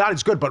 Right. Not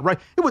as good, but right.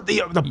 It was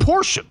the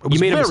portion. It was you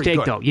made a very mistake,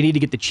 good. though. You need to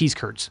get the cheese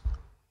curds.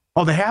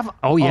 Oh, they have?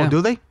 Oh, yeah. Oh,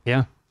 do they?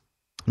 Yeah.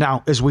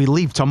 Now, as we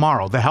leave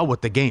tomorrow, the hell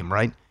with the game,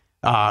 right?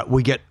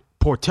 We get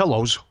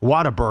Portillo's,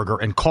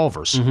 Whataburger, and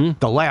Culver's. Mm-hmm.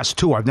 The last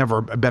two I've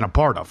never been a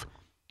part of.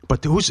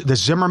 But who's the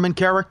Zimmerman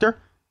character?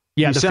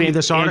 Yeah, you sent me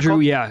this article?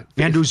 Andrew, yeah.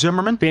 Andrew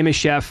Zimmerman? Famous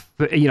chef,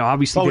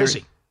 obviously. Oh, is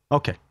he?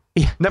 Okay.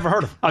 Yeah. Never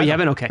heard of him. Oh, you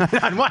haven't? Okay.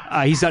 What?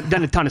 He's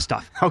done a ton of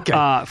stuff. Okay.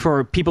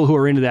 For people who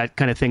are into that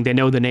kind of thing, they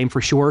know the name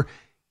for sure.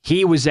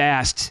 He was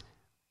asked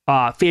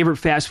favorite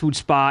fast food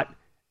spot.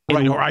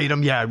 Right, or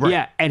item, yeah. Right.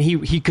 Yeah, and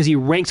because he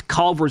ranks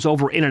Culver's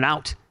over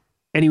In-N-Out.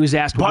 And he was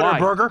asked why.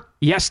 Butterburger?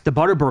 Yes, the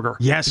Butterburger.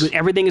 Yes.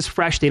 Everything is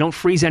fresh. They don't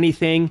freeze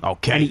anything.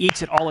 Okay. And he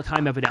eats it all the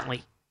time,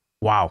 evidently.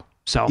 Wow.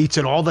 So eats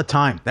it all the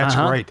time. That's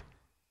great.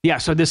 Yeah,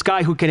 so this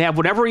guy who can have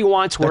whatever he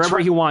wants, wherever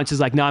he wants,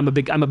 is like, no, I'm a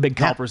big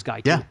Culver's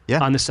guy, too,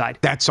 on the side.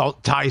 That's all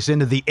ties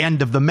into the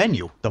end of the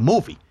menu, the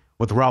movie,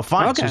 with Ralph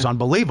Fiennes. It was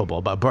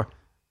unbelievable. But can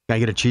I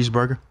get a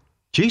cheeseburger?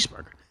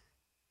 Cheeseburger.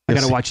 I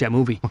got to watch that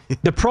movie.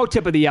 The pro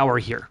tip of the hour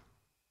here.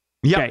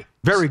 Yeah, okay.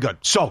 Very good.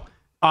 So,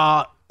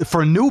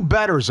 for new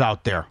bettors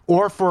out there,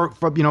 or for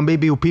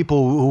maybe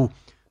people who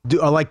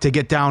like to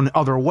get down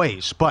other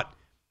ways, but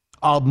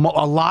a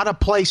lot of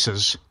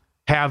places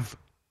have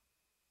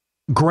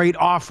great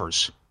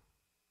offers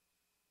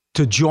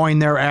to join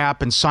their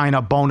app and sign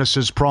up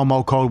bonuses,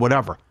 promo code,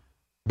 whatever.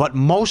 But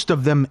most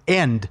of them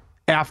end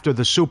after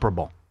the Super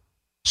Bowl.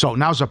 So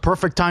now's a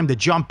perfect time to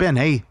jump in.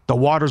 Hey, the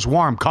water's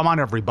warm. Come on,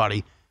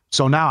 everybody.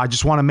 So now I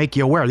just want to make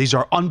you aware. These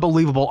are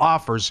unbelievable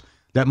offers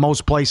that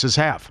most places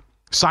have.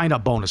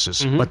 Sign-up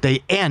bonuses. But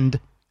they end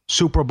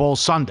Super Bowl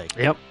Sunday.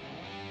 Yep.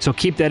 So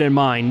keep that in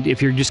mind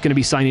if you're just going to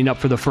be signing up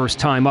for the first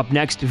time. Up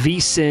next,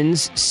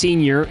 VSiN's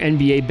senior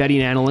NBA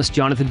betting analyst,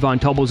 Jonathan Von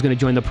Tobel, is going to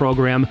join the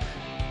program.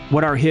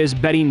 What are his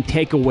betting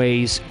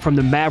takeaways from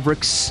the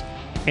Mavericks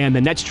and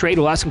the Nets trade?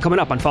 We'll ask him coming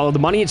up on Follow the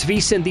Money. It's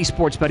VSiN, the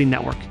Sports Betting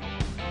Network.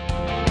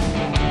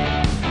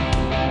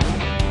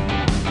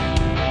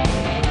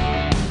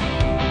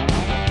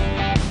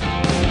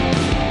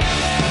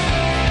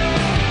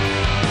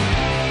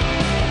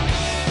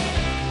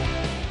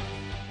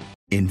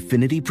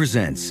 Infiniti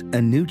presents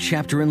a new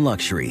chapter in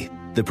luxury,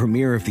 the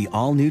premiere of the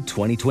all-new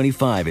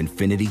 2025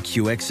 Infiniti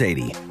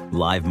QX80,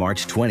 live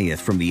March 20th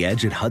from the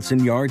Edge at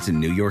Hudson Yards in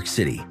New York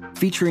City,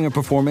 featuring a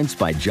performance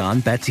by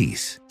John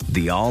Batiste.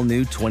 The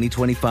all-new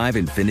 2025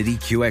 Infiniti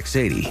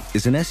QX80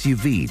 is an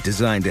SUV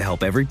designed to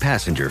help every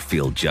passenger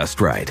feel just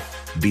right.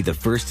 Be the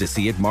first to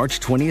see it March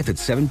 20th at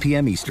 7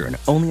 p.m. Eastern,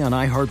 only on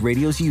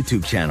iHeartRadio's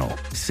YouTube channel.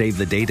 Save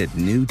the date at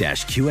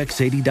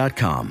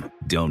new-QX80.com.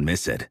 Don't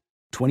miss it.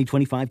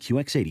 2025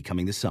 QX80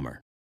 coming this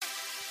summer.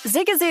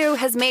 Zigazoo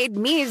has made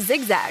me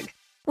zigzag.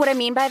 What I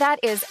mean by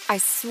that is I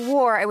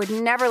swore I would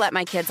never let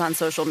my kids on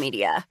social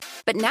media.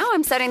 But now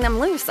I'm setting them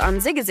loose on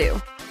Zigazoo.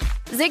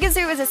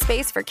 Zigazoo is a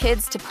space for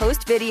kids to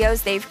post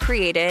videos they've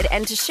created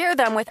and to share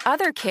them with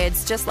other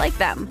kids just like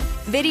them.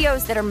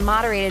 Videos that are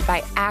moderated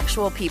by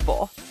actual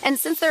people. And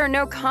since there are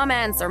no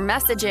comments or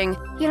messaging,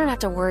 you don't have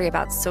to worry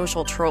about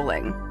social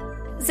trolling.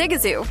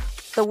 Zigazoo,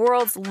 the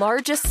world's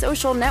largest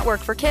social network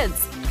for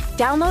kids.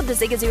 Download the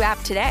Zigazoo app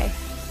today.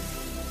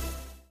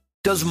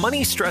 Does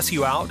money stress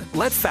you out?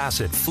 Let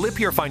Facet flip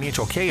your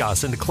financial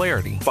chaos into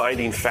clarity.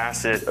 Finding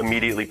Facet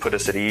immediately put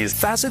us at ease.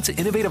 Facet's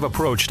innovative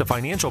approach to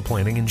financial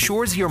planning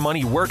ensures your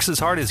money works as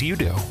hard as you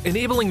do,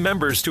 enabling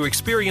members to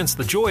experience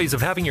the joys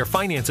of having your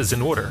finances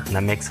in order. And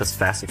that makes us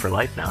Facet for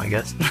life now, I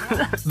guess.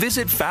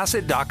 Visit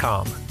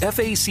Facet.com,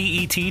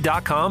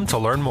 FACET.com to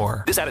learn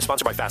more. This ad is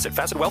sponsored by Facet.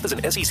 Facet Wealth is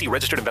an SEC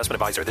registered investment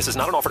advisor. This is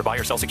not an offer to buy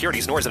or sell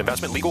securities, nor is it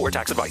investment, legal, or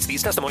tax advice.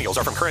 These testimonials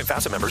are from current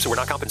Facet members who are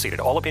not compensated.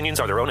 All opinions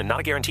are their own and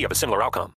not a guarantee of a similar outcome.